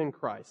encouragement in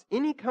Christ,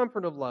 any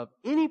comfort of love,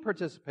 any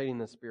participating in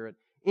the Spirit,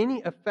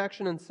 any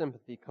affection and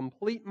sympathy,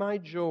 complete my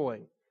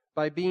joy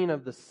by being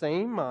of the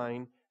same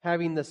mind,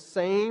 having the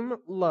same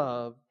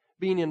love,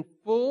 being in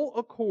full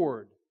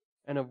accord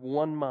and of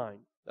one mind.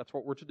 That's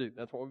what we're to do.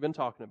 That's what we've been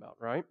talking about,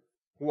 right?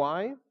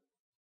 Why?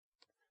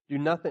 Do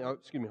nothing out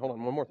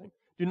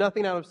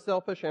of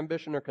selfish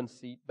ambition or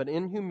conceit, but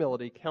in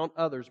humility count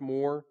others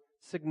more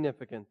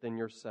significant than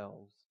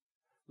yourselves.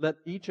 Let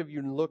each of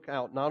you look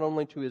out not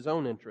only to his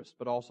own interest,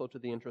 but also to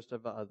the interest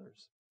of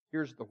others.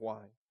 Here's the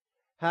why.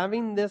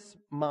 Having this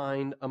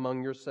mind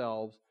among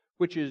yourselves,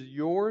 which is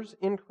yours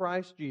in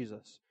Christ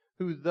Jesus,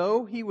 who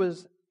though He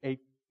was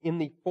in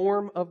the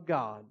form of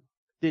God,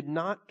 did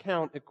not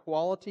count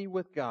equality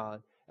with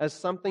God as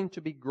something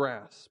to be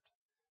grasped,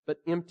 but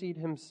emptied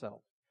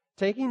Himself,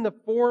 taking the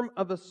form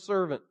of a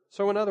servant.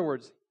 So in other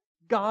words,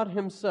 God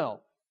Himself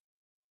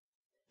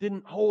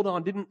didn't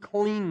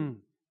cling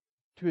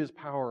to His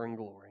power and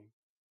glory.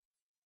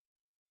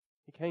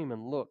 He came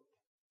and looked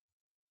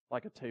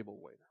like a table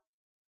waiter.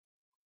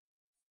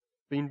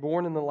 Being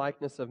born in the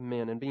likeness of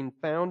men and being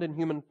found in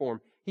human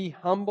form, He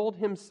humbled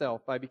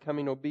Himself by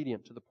becoming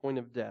obedient to the point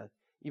of death,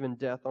 even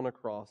death on a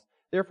cross.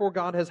 Therefore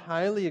God has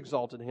highly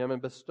exalted Him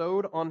and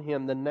bestowed on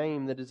Him the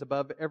name that is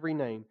above every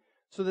name,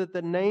 so that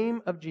the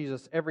name of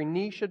Jesus every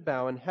knee should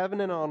bow in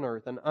heaven and on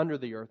earth and under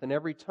the earth, and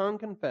every tongue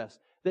confess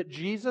that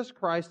Jesus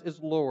Christ is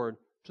Lord,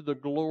 to the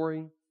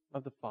glory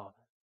of the Father.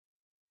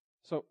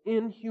 So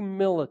in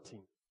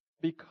humility,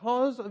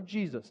 because of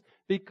Jesus,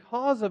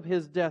 because of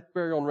His death,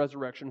 burial, and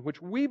resurrection,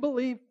 which we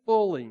believe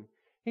fully,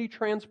 He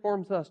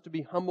transforms us to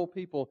be humble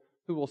people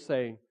who will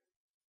say,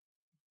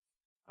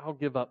 I'll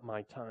give up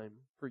my time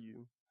for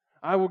you.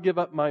 I will give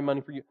up my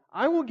money for you.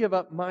 I will give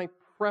up my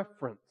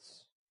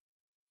preference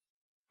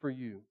for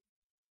you.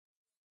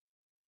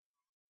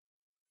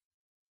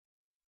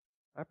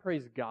 I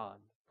praise God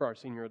for our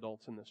senior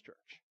adults in this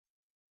church.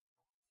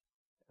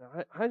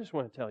 I just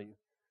want to tell you,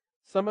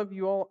 some of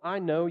you all, I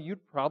know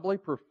you'd probably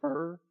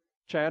prefer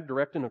Chad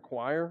directing a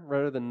choir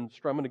rather than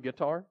strumming a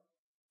guitar.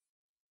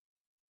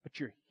 But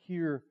you're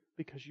here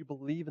because you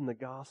believe in the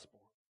gospel.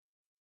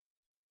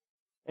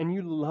 And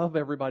you love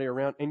everybody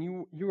around, and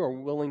you are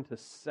willing to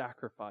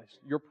sacrifice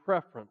your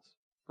preference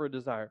for a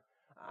desire.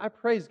 I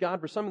praise God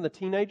for some of the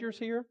teenagers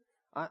here.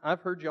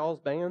 I've heard y'all's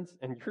bands,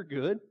 and you're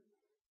good.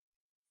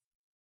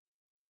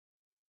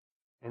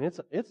 And it's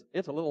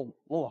a little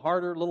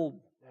harder,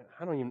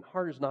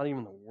 harder's not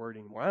even the word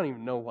anymore. I don't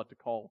even know what to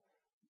call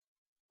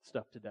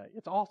stuff today.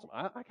 It's awesome.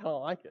 I kind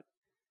of like it.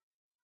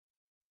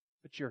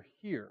 But you're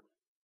here,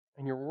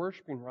 and you're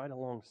worshiping right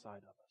alongside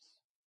of us.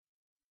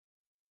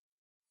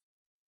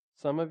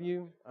 Some of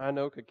you, I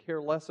know, could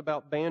care less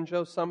about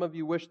banjo. Some of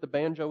you wish the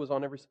banjo was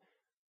on every...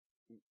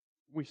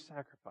 We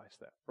sacrifice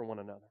that for one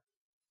another.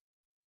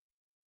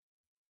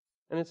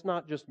 And it's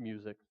not just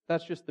music.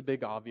 That's just the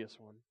big obvious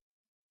one.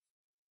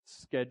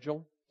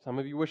 Schedule. Some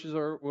of you wish it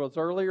was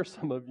earlier.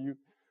 Some of you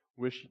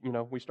wish,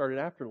 we started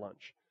after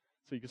lunch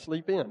so you could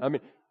sleep in. I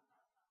mean,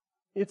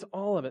 it's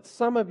all of it.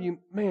 Some of you,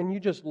 man, you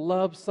just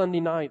love Sunday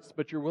nights,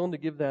 but you're willing to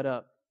give that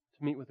up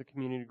to meet with a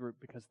community group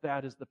because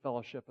that is the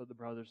fellowship of the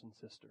brothers and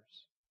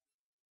sisters.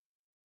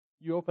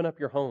 You open up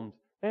your homes.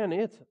 Man,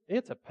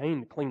 it's a pain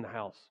to clean the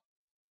house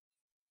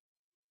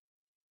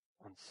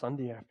on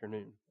Sunday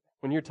afternoon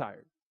when you're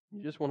tired.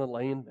 You just want to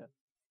lay in bed.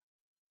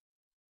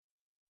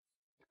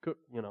 Cook,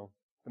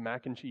 the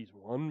mac and cheese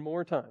one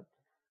more time.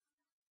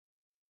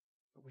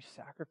 But we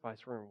sacrifice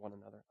for one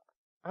another.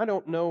 I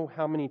don't know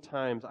how many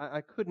times,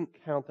 I couldn't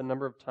count the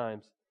number of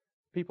times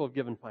people have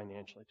given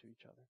financially to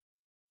each other.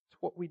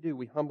 It's what we do.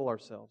 We humble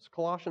ourselves.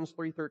 Colossians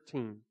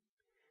 3:13.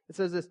 It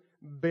says this,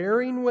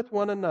 bearing with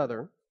one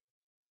another,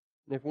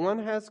 and if one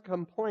has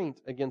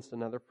complaint against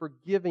another,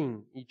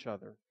 forgiving each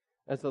other,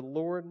 as the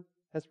Lord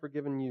has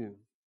forgiven you.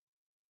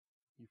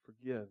 You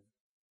forgive.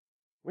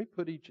 We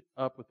put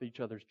up with each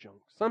other's junk.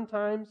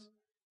 Sometimes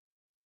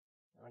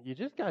you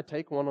just got to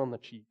take one on the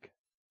cheek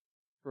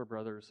for a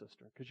brother or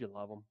sister because you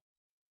love them.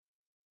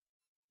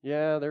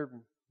 Yeah, they're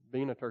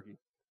being a turkey.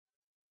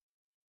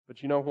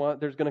 But you know what?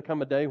 There's going to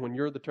come a day when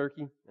you're the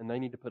turkey and they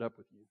need to put up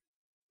with you.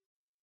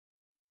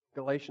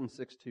 Galatians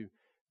 6:2.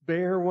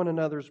 Bear one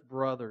another's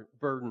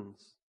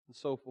burdens and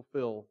so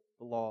fulfill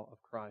the law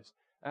of Christ.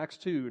 Acts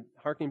 2,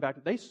 harkening back,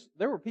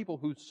 there were people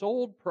who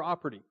sold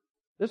property.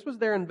 This was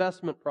their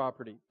investment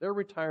property, their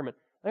retirement.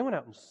 They went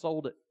out and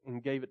sold it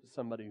and gave it to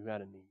somebody who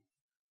had a need.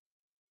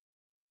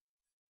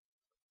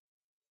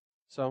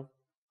 So,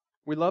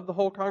 we love the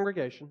whole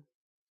congregation.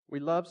 We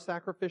love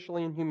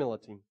sacrificially and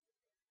humility.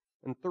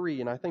 And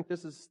 3, and I think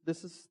this is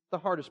the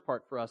hardest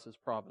part for us as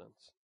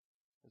Providence,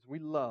 is we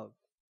love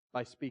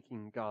by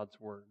speaking God's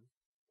Word.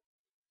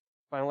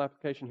 Final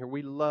application here.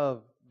 We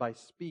love by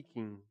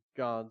speaking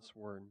God's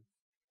Word.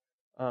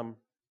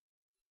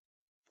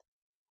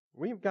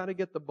 We've got to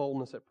get the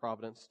boldness at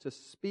Providence to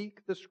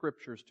speak the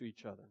Scriptures to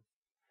each other,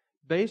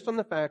 based on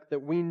the fact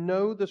that we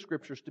know the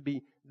Scriptures to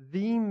be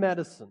the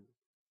medicine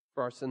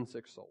for our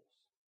sin-sick souls.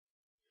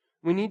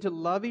 We need to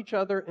love each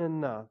other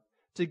enough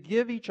to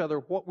give each other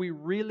what we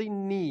really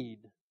need,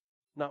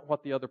 not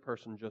what the other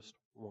person just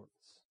wants.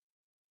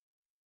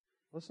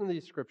 Listen to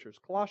these Scriptures.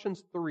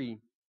 Colossians 3,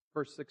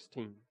 verse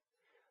 16.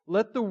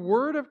 Let the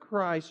word of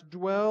Christ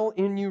dwell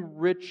in you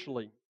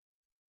richly,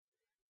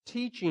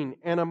 teaching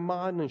and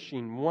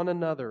admonishing one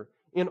another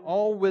in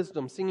all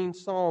wisdom, singing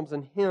psalms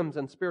and hymns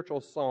and spiritual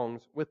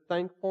songs with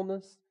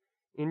thankfulness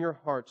in your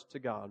hearts to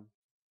God.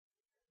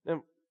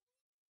 Now,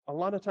 a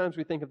lot of times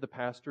we think of the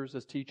pastors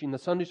as teaching, the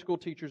Sunday school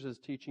teachers as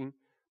teaching,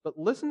 but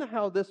listen to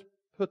how this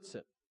puts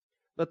it.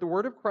 Let the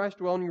word of Christ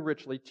dwell in you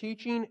richly,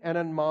 teaching and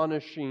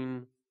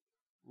admonishing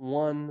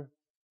one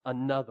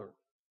another.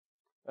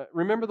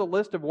 Remember the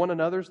list of one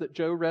another's that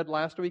Joe read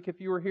last week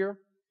if you were here?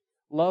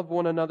 Love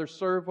one another,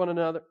 serve one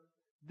another.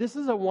 This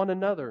is a one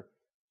another.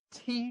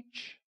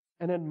 Teach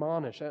and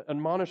admonish.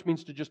 Admonish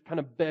means to just kind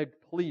of beg,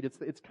 plead.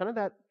 It's kind of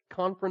that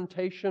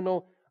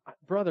confrontational,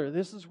 brother,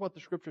 this is what the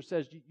Scripture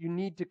says. You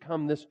need to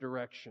come this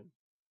direction.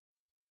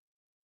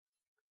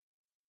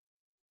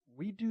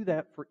 We do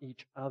that for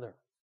each other.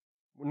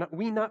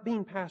 We not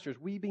being pastors,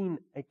 we being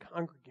a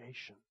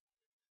congregation.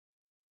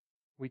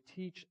 We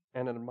teach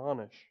and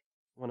admonish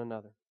one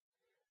another.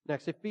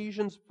 Next,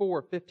 Ephesians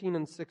 4, 15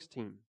 and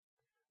 16.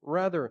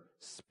 Rather,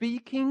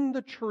 speaking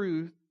the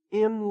truth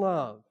in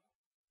love,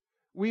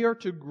 we are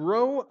to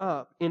grow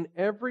up in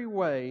every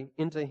way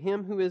into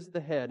Him who is the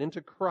head,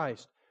 into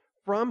Christ,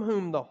 from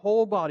whom the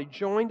whole body,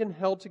 joined and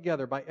held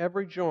together by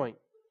every joint,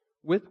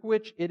 with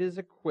which it is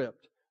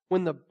equipped,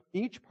 when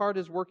each part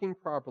is working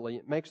properly,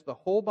 it makes the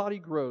whole body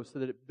grow so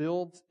that it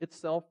builds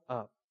itself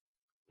up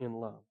in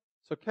love.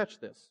 So catch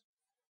this.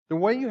 The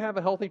way you have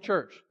a healthy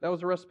church, that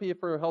was a recipe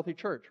for a healthy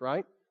church,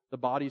 right? The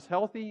body's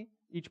healthy,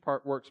 each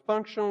part works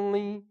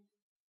functionally,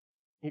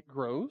 it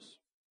grows.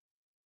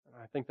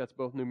 I think that's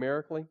both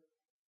numerically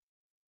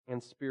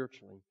and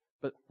spiritually.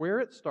 But where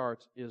it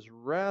starts is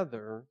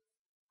rather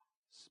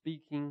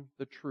speaking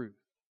the truth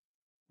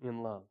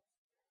in love.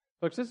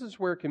 Folks, this is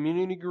where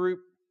community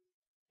group,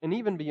 and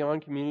even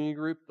beyond community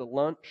group, the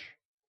lunch,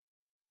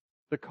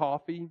 the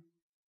coffee,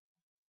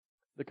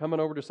 the coming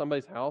over to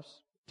somebody's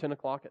house, 10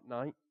 o'clock at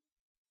night,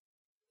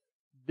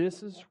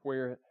 this is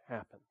where it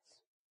happens.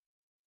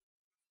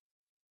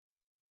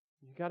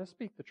 You've got to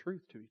speak the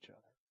truth to each other.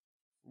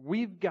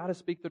 We've got to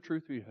speak the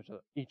truth to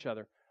each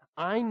other.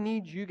 I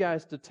need you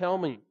guys to tell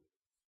me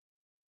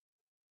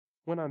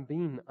when I'm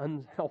being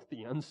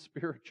unhealthy,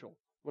 unspiritual,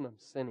 when I'm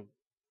sinning.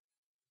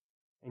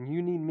 And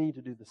you need me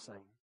to do the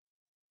same.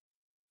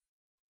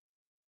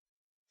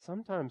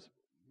 Sometimes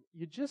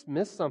you just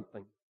miss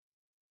something.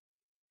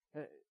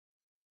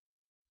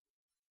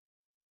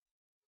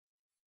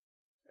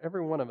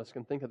 Every one of us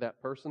can think of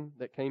that person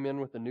that came in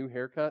with a new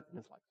haircut, and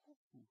it's like,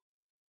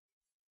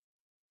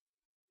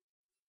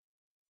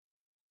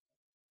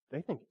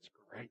 they think it's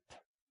great.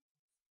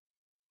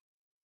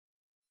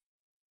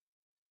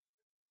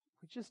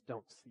 We just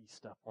don't see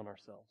stuff on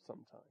ourselves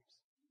sometimes.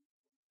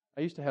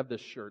 I used to have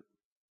this shirt.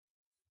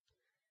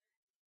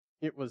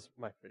 It was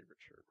my favorite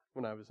shirt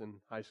when I was in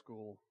high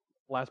school,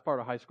 last part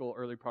of high school,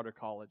 early part of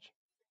college.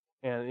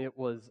 And it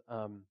was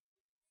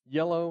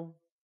yellow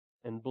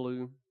and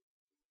blue.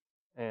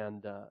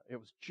 And it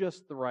was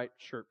just the right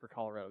shirt for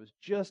Colorado. It was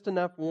just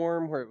enough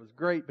warm where it was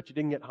great, but you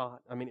didn't get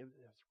hot. I mean, it was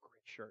a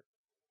great shirt.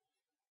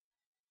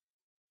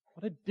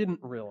 What I didn't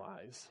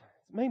realize,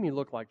 it made me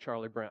look like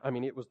Charlie Brown. I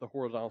mean, it was the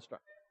horizontal stripe.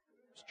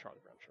 It was a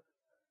Charlie Brown shirt.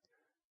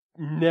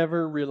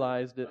 Never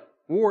realized it.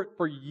 Wore it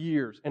for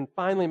years. And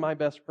finally, my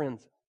best friend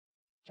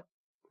said,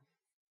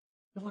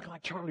 you look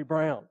like Charlie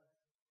Brown.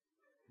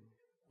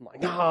 I'm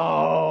like,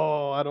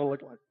 no, I don't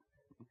look like.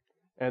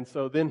 And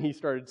so then he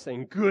started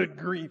saying, good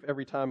grief,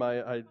 every time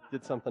I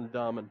did something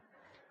dumb. And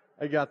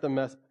I got the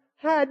mess.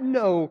 Had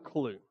no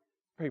clue.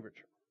 Favorite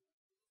shirt.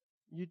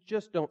 You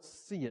just don't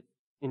see it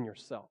in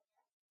yourself.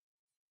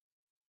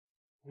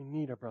 We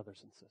need our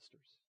brothers and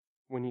sisters.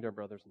 We need our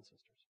brothers and sisters.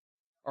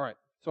 All right.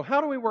 So how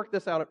do we work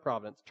this out at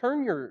Providence?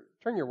 Turn your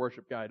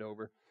worship guide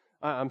over.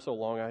 I'm so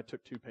long. I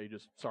took 2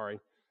 pages. Sorry.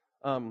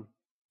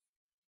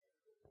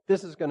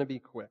 This is going to be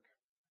quick.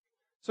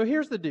 So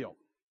here's the deal.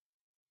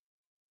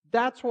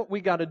 That's what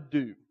we got to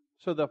do.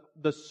 So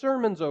the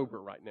sermon's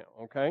over right now,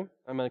 okay?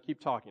 I'm going to keep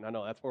talking. I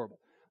know, that's horrible.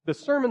 The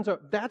sermon's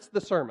over. That's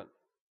the sermon.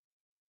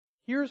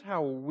 Here's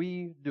how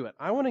we do it.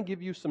 I want to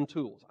give you some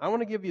tools. I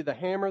want to give you the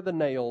hammer, the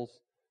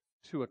nails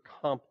to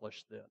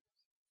accomplish this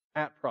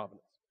at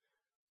Providence.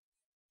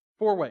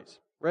 4 ways.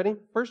 Ready?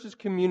 First is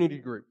community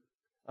group.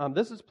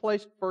 This is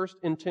placed first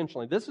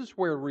intentionally. This is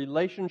where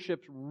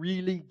relationships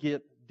really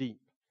get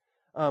deep.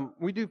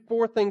 We do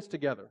 4 things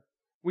together.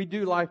 We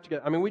do life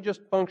together. We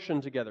just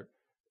function together.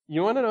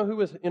 You want to know who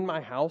was in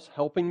my house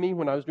helping me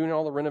when I was doing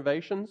all the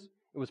renovations?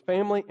 It was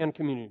family and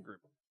community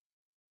group.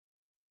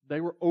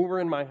 They were over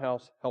in my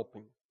house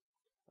helping.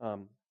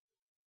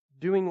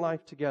 Doing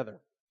life together.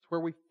 It's where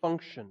we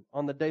function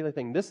on the daily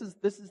thing. This is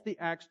the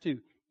Acts 2.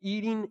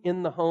 Eating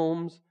in the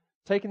homes,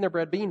 taking their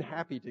bread, being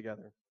happy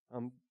together,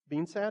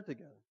 being sad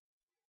together.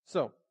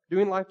 So,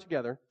 doing life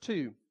together.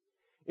 2,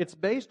 it's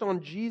based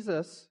on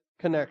Jesus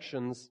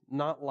connections,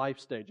 not life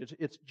stage.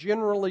 It's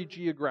generally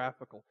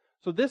geographical.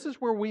 So this is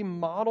where we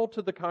model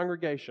to the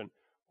congregation.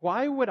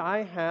 Why would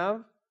I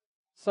have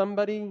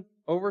somebody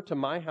over to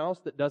my house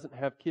that doesn't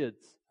have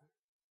kids?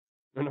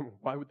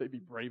 Why would they be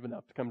brave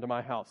enough to come to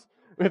my house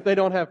if they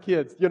don't have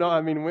kids? You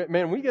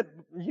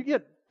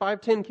get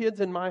 5, 10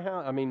 kids in my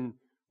house.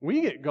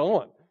 We get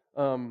going.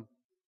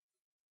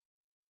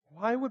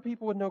 Why would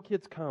people with no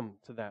kids come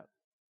to that?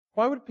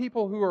 Why would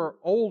people who are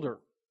older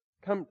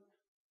come?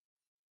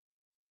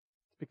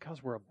 It's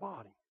because we're a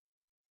body.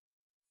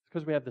 It's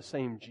because we have the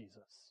same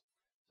Jesus.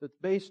 So it's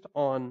based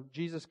on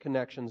Jesus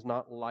connections,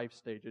 not life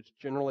stage. It's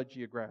generally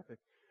geographic.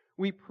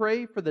 We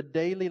pray for the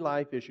daily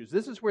life issues.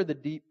 This is where the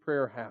deep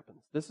prayer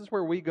happens. This is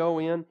where we go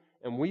in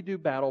and we do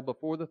battle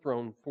before the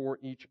throne for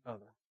each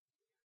other.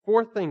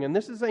 4th thing, and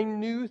this is a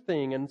new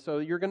thing, and so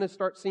you're going to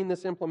start seeing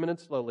this implemented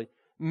slowly.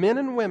 Men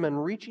and women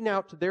reaching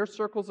out to their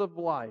circles of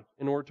life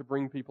in order to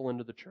bring people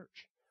into the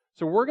church.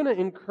 So we're going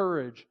to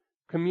encourage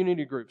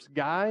community groups.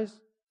 Guys,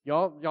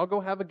 y'all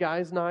go have a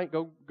guys' night.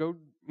 Go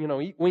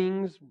eat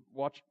wings,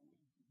 watch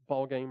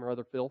ball game or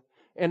other filth,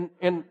 and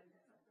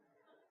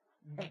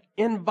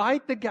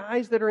invite the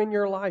guys that are in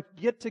your life.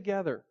 Get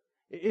together.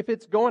 If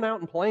it's going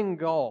out and playing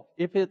golf,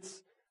 if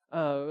it's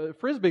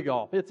frisbee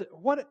golf,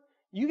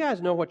 you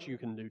guys know what you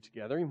can do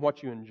together and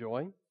what you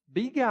enjoy.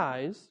 Be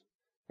guys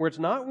where it's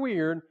not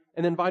weird,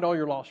 and invite all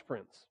your lost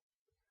friends.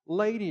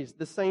 Ladies,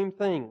 the same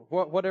thing.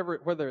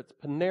 Whether it's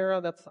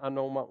Panera, that's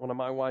one of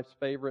my wife's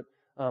favorite.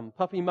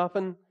 Puffy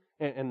Muffin,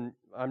 and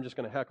I'm just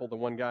going to heckle the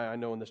one guy I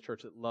know in this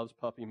church that loves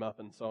Puffy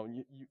Muffin. So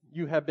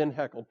you have been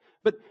heckled.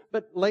 But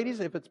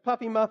ladies, if it's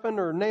Puffy Muffin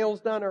or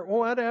nails done or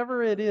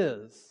whatever it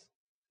is,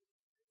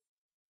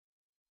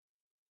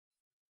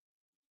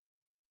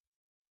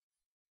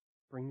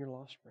 bring your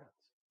lost friends.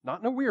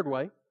 Not in a weird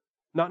way.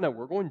 Not, no,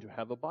 we're going to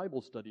have a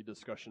Bible study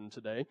discussion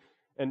today.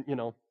 And,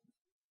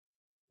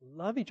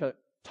 love each other.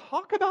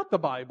 Talk about the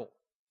Bible.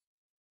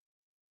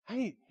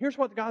 Hey, here's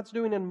what God's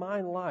doing in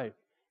my life.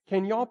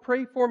 Can y'all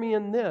pray for me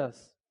in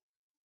this?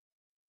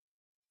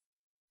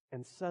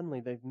 And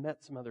suddenly they've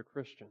met some other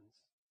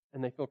Christians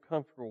and they feel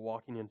comfortable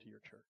walking into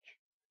your church.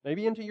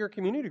 Maybe into your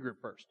community group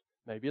first.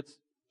 Maybe it's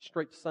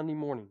straight to Sunday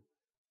morning.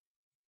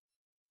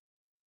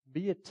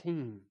 Be a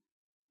team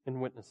in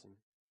witnessing.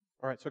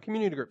 All right, so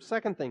community group.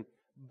 2nd thing,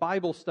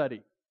 Bible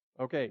study.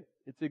 Okay,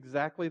 it's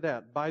exactly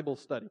that, Bible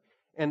study.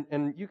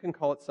 And you can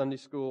call it Sunday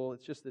school.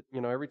 It's just that,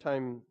 every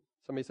time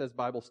somebody says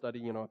Bible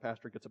study, a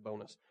pastor gets a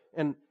bonus.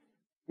 And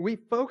we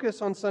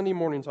focus on Sunday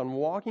mornings on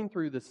walking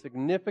through the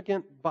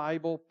significant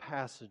Bible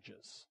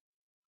passages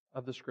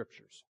of the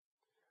Scriptures.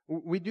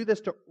 We do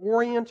this to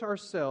orient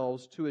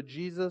ourselves to a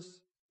Jesus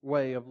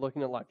way of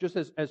looking at life. Just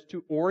as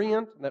to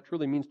orient, that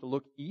truly means to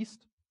look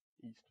east.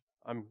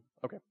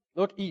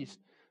 Look east.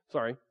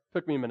 Sorry,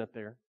 took me a minute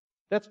there.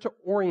 That's to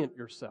orient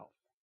yourself.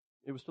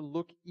 It was to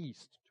look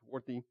east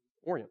toward the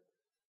Orient.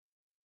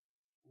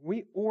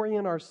 We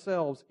orient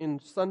ourselves in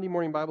Sunday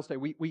morning Bible study.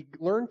 We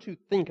learn to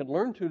think and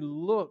learn to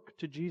look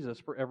to Jesus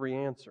for every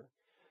answer.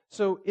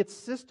 So it's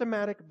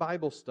systematic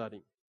Bible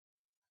study.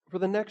 For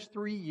the next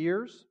 3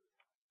 years,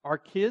 our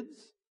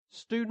kids,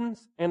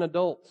 students, and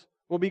adults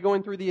will be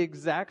going through the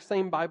exact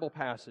same Bible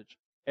passage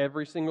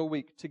every single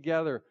week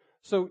together.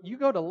 So you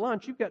go to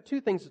lunch, you've got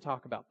 2 things to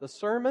talk about, the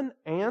sermon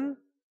and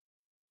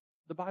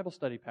the Bible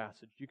study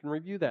passage. You can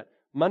review that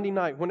Monday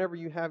night whenever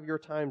you have your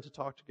time to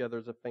talk together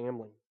as a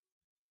family.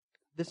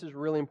 This is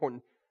really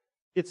important.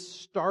 It's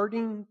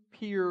starting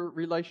peer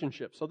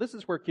relationships. So this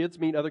is where kids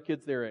meet other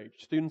kids their age.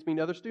 Students meet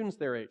other students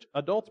their age.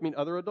 Adults meet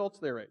other adults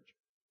their age.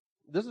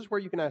 This is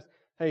where you can ask,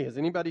 hey, has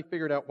anybody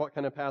figured out what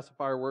kind of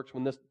pacifier works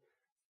when this...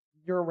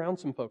 You're around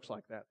some folks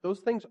like that.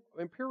 Those things,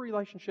 and peer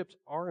relationships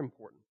are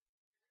important.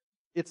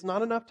 It's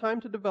not enough time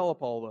to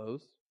develop all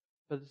those,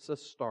 but it's a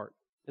start.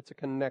 It's a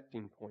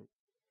connecting point.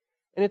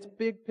 And it's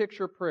big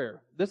picture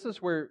prayer. This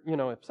is where,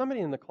 if somebody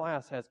in the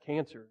class has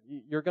cancer,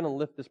 you're going to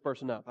lift this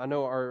person up. I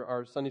know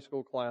our Sunday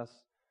school class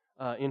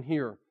in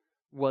here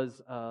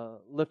was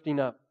lifting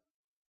up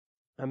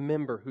a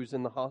member who's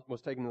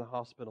was taken to the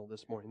hospital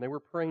this morning. They were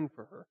praying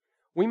for her.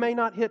 We may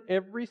not hit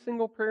every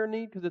single prayer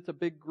need because it's a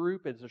big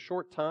group, it's a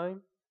short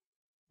time,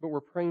 but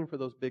we're praying for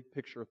those big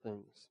picture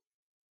things.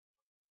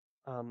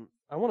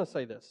 I want to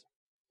say this.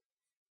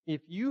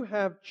 If you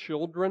have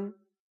children,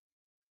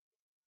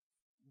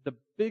 the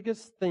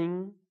biggest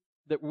thing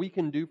that we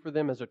can do for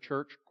them as a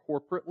church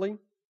corporately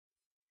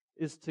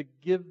is to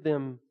give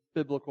them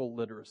biblical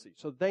literacy.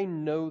 So they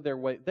know their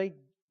way. They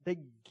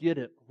get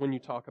it when you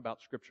talk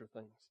about Scripture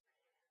things.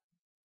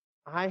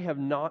 I have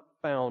not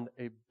found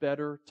a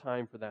better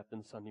time for that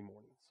than Sunday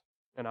mornings.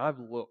 And I've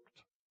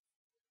looked.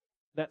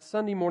 That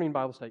Sunday morning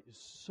Bible study is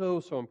so,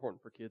 so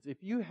important for kids. If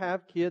you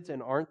have kids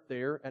and aren't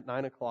there at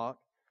 9 o'clock,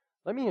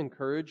 let me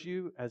encourage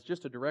you, as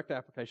just a direct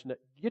application, that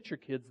get your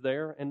kids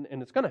there, and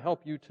it's going to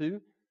help you too,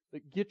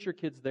 but get your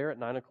kids there at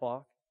 9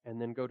 o'clock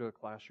and then go to a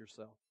class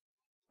yourself.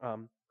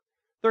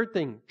 Third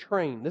thing,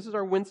 train. This is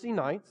our Wednesday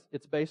nights.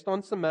 It's based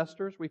on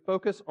semesters. We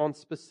focus on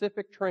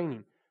specific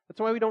training. That's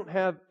why we don't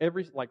have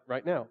like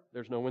right now,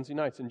 there's no Wednesday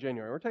nights in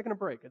January. We're taking a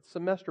break. It's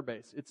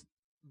semester-based. It's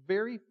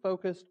very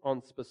focused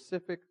on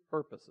specific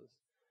purposes.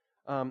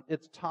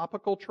 It's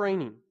topical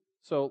training.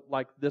 So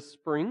like this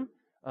spring,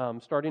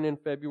 starting in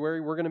February,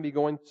 we're going to be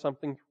going through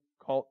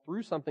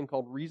something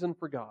called Reason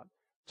for God.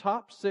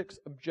 Top 6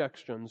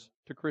 objections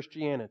to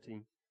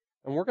Christianity.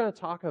 And we're going to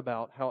talk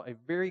about how a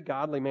very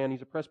godly man,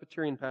 he's a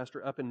Presbyterian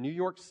pastor up in New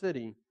York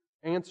City,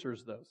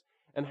 answers those.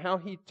 And how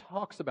he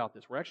talks about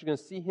this. We're actually going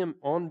to see him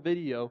on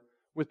video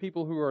with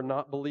people who are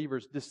not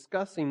believers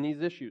discussing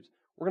these issues.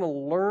 We're going to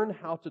learn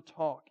how to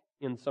talk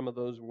in some of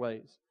those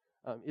ways.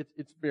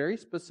 It's very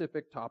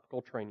specific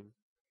topical training.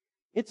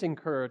 It's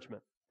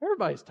encouragement.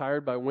 Everybody's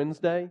tired by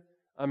Wednesday.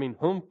 I mean,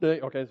 hump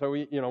day. Okay, so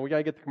we got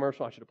to get the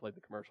commercial. I should have played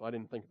the commercial. I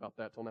didn't think about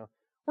that till now.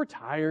 We're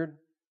tired.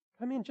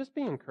 I mean, just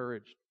be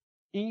encouraged.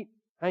 Eat,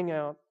 hang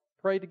out,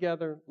 pray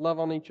together, love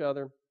on each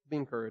other, be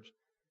encouraged.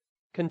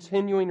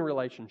 Continuing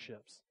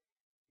relationships.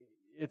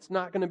 It's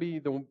not going to be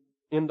the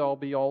end-all,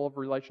 be-all of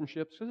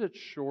relationships because it's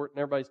short and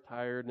everybody's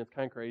tired and it's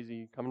kind of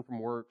crazy coming from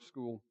work,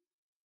 school.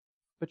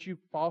 But you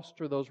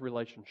foster those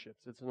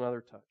relationships. It's another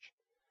touch.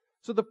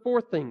 So the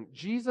fourth thing,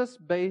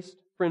 Jesus-based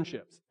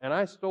friendships. And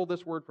I stole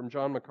this word from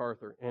John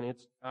MacArthur, and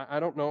I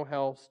don't know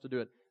how else to do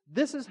it.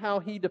 This is how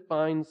he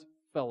defines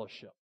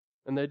fellowship.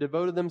 And they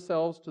devoted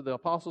themselves to the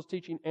apostles'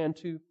 teaching and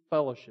to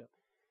fellowship.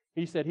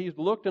 He said he's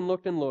looked and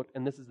looked and looked,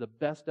 and this is the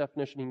best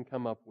definition he can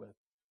come up with.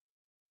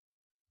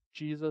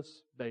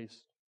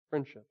 Jesus-based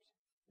friendships.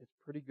 It's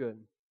pretty good.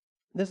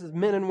 This is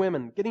men and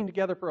women getting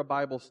together for a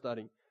Bible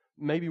study.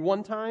 Maybe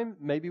one time,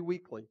 maybe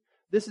weekly.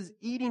 This is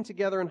eating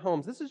together in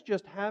homes. This is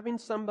just having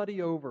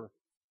somebody over.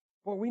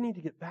 Well, we need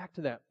to get back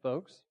to that,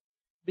 folks.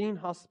 Being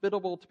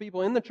hospitable to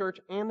people in the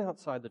church and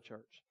outside the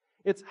church.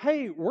 It's,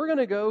 hey, we're going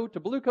to go to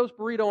Blue Coast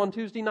Burrito on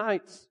Tuesday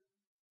nights.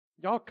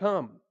 Y'all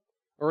come.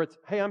 Or it's,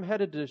 hey, I'm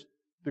headed to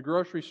the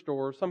grocery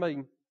store.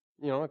 Somebody,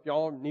 if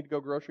y'all need to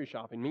go grocery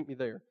shopping, meet me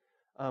there.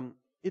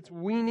 It's,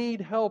 we need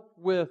help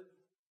with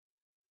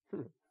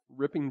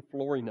ripping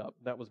flooring up.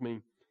 That was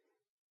me.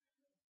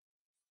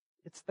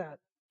 It's that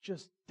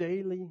just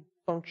daily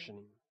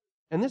functioning.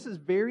 And this is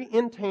very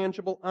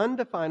intangible,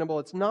 undefinable.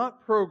 It's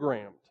not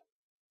programmed.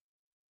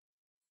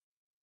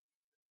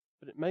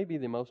 But it may be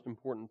the most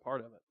important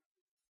part of it.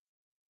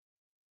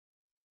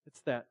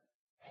 It's that,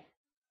 hey,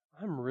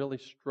 I'm really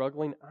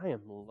struggling. I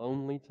am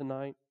lonely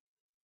tonight.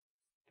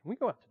 Can we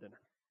go out to dinner?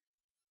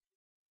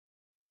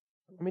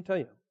 Let me tell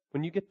you,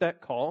 when you get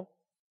that call,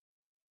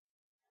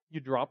 you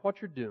drop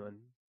what you're doing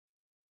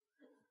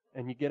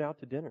and you get out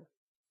to dinner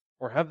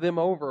or have them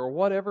over or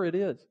whatever it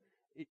is.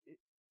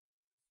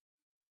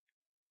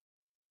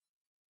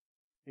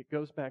 It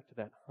goes back to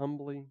that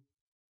humbly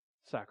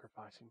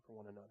sacrificing for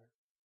one another.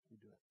 You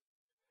do it.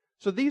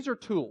 So these are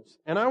tools,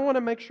 and I want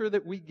to make sure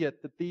that we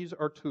get that these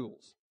are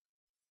tools.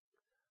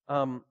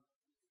 Y'all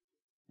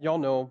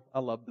know I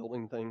love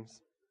building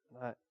things.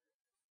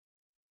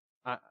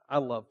 I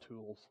love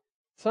tools.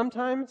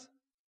 Sometimes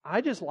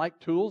I just like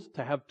tools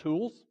to have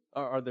tools.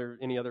 Are there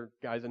any other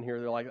guys in here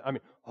that are like, I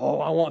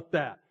want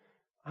that.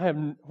 What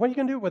are you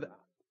going to do with it?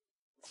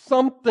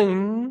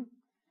 Something.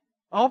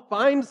 I'll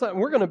find something.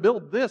 We're going to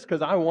build this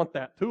because I want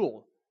that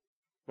tool.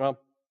 Well,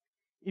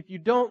 if you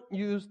don't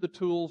use the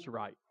tools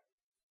right,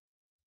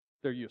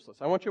 they're useless.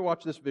 I want you to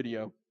watch this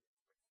video,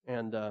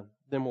 and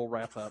then we'll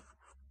wrap up.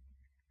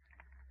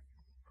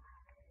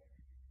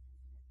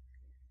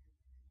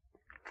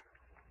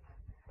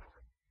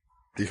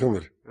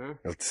 Tihomir,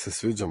 jel ti se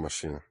sviđa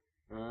mašina?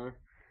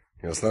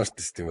 Jel znaš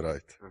ti s tim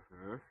raditi?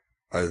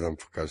 Ajde da vam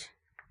pokaži.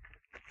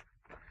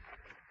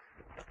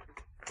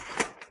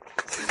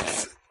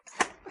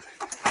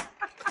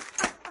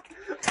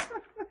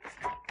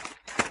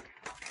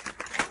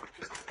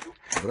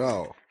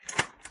 Bravo.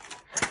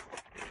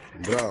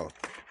 Bravo.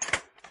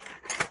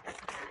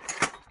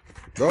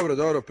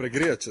 Dobro,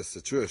 pregrijat će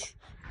se, čuješ?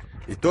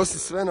 I to si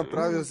sve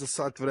napravio za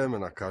sat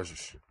vremena,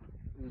 kažeš?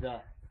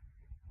 Da.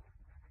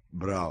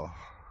 Bravo.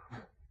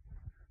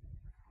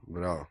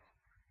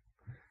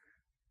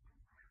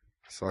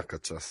 Svaka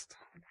čast.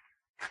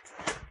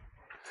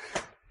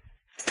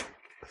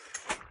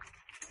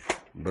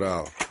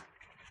 Bravo.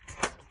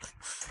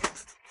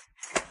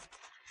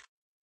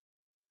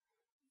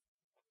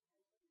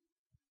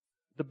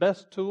 The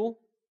best tool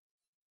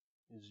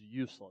is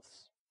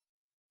useless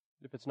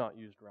if it's not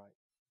used right.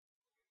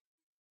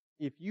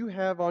 If you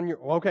have on your...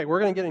 Okay, we're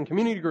going to get in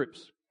community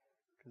groups.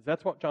 Because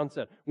that's what John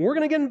said. We're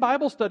going to get in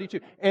Bible study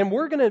too. And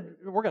we're going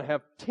to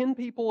have 10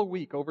 people a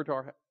week over to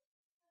our house.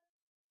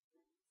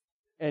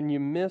 And you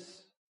miss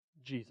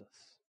Jesus.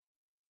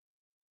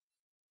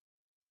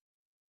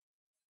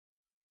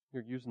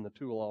 You're using the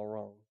tool all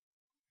wrong.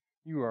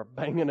 You are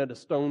banging at a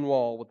stone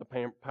wall with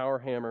the power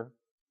hammer,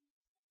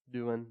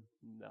 doing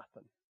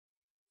nothing.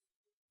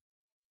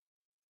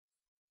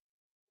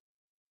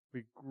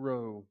 We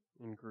grow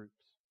in groups.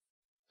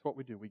 That's what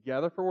we do. We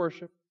gather for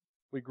worship.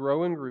 We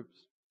grow in groups.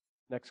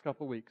 Next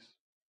couple of weeks,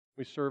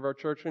 we serve our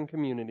church and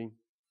community,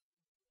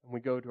 and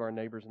we go to our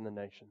neighbors in the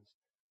nations.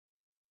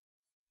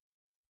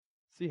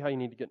 See how you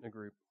need to get in a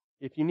group.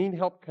 If you need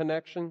help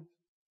Connect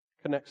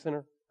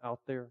Center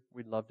out there,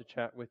 we'd love to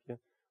chat with you.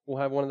 We'll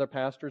have one of their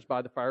pastors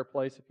by the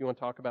fireplace if you want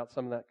to talk about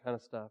some of that kind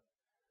of stuff.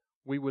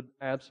 We would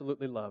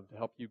absolutely love to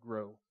help you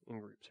grow in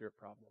groups here at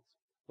Providence.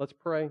 Let's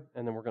pray,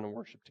 and then we're going to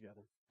worship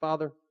together.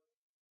 Father,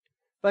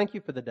 thank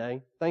you for the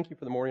day. Thank you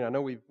for the morning. I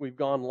know we've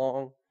gone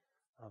long,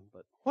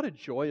 but what a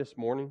joyous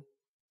morning.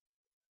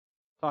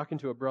 Talking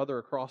to a brother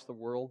across the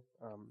world.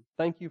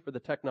 Thank you for the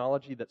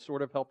technology that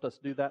sort of helped us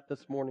do that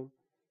this morning.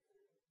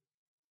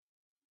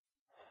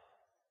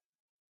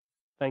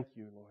 Thank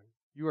you, Lord.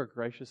 You are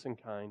gracious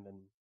and kind, and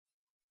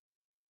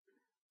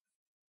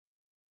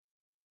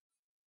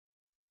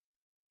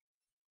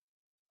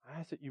I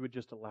ask that you would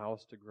just allow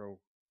us to grow.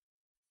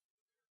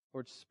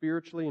 Lord,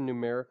 spiritually and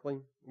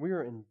numerically, we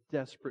are in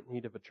desperate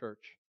need of a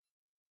church,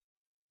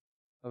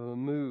 of a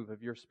move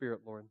of your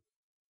Spirit, Lord.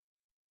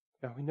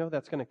 God, we know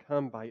that's going to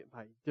come by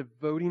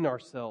devoting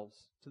ourselves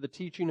to the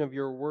teaching of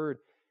your word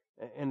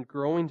and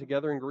growing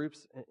together in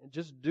groups and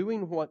just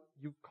doing what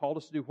you've called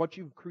us to do, what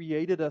you've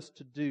created us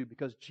to do,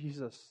 because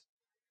Jesus,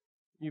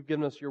 you've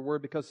given us your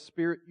word, because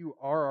Spirit, you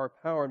are our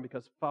power, and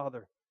because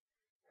Father,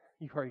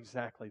 you are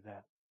exactly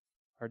that,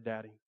 our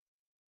Daddy.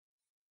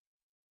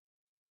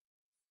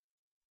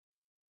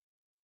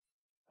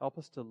 Help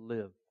us to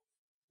live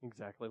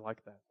exactly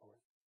like that, Lord.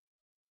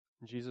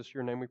 In Jesus,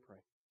 your name we pray.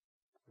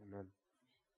 Amen.